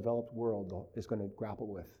whole developed world is going to grapple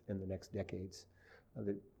with in the next decades.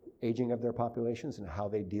 The aging of their populations and how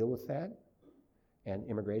they deal with that. And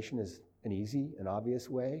immigration is an easy and obvious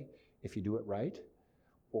way if you do it right.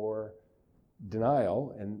 Or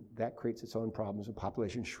denial, and that creates its own problems with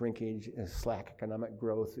population shrinkage, slack economic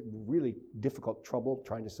growth, really difficult trouble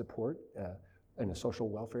trying to support in a social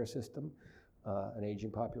welfare system an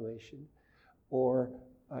aging population.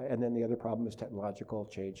 And then the other problem is technological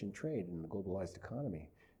change in trade in the globalized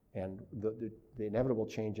economy. And the inevitable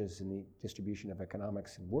changes in the distribution of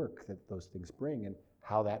economics and work that those things bring and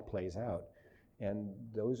how that plays out. And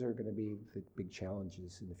those are going to be the big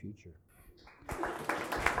challenges in the future.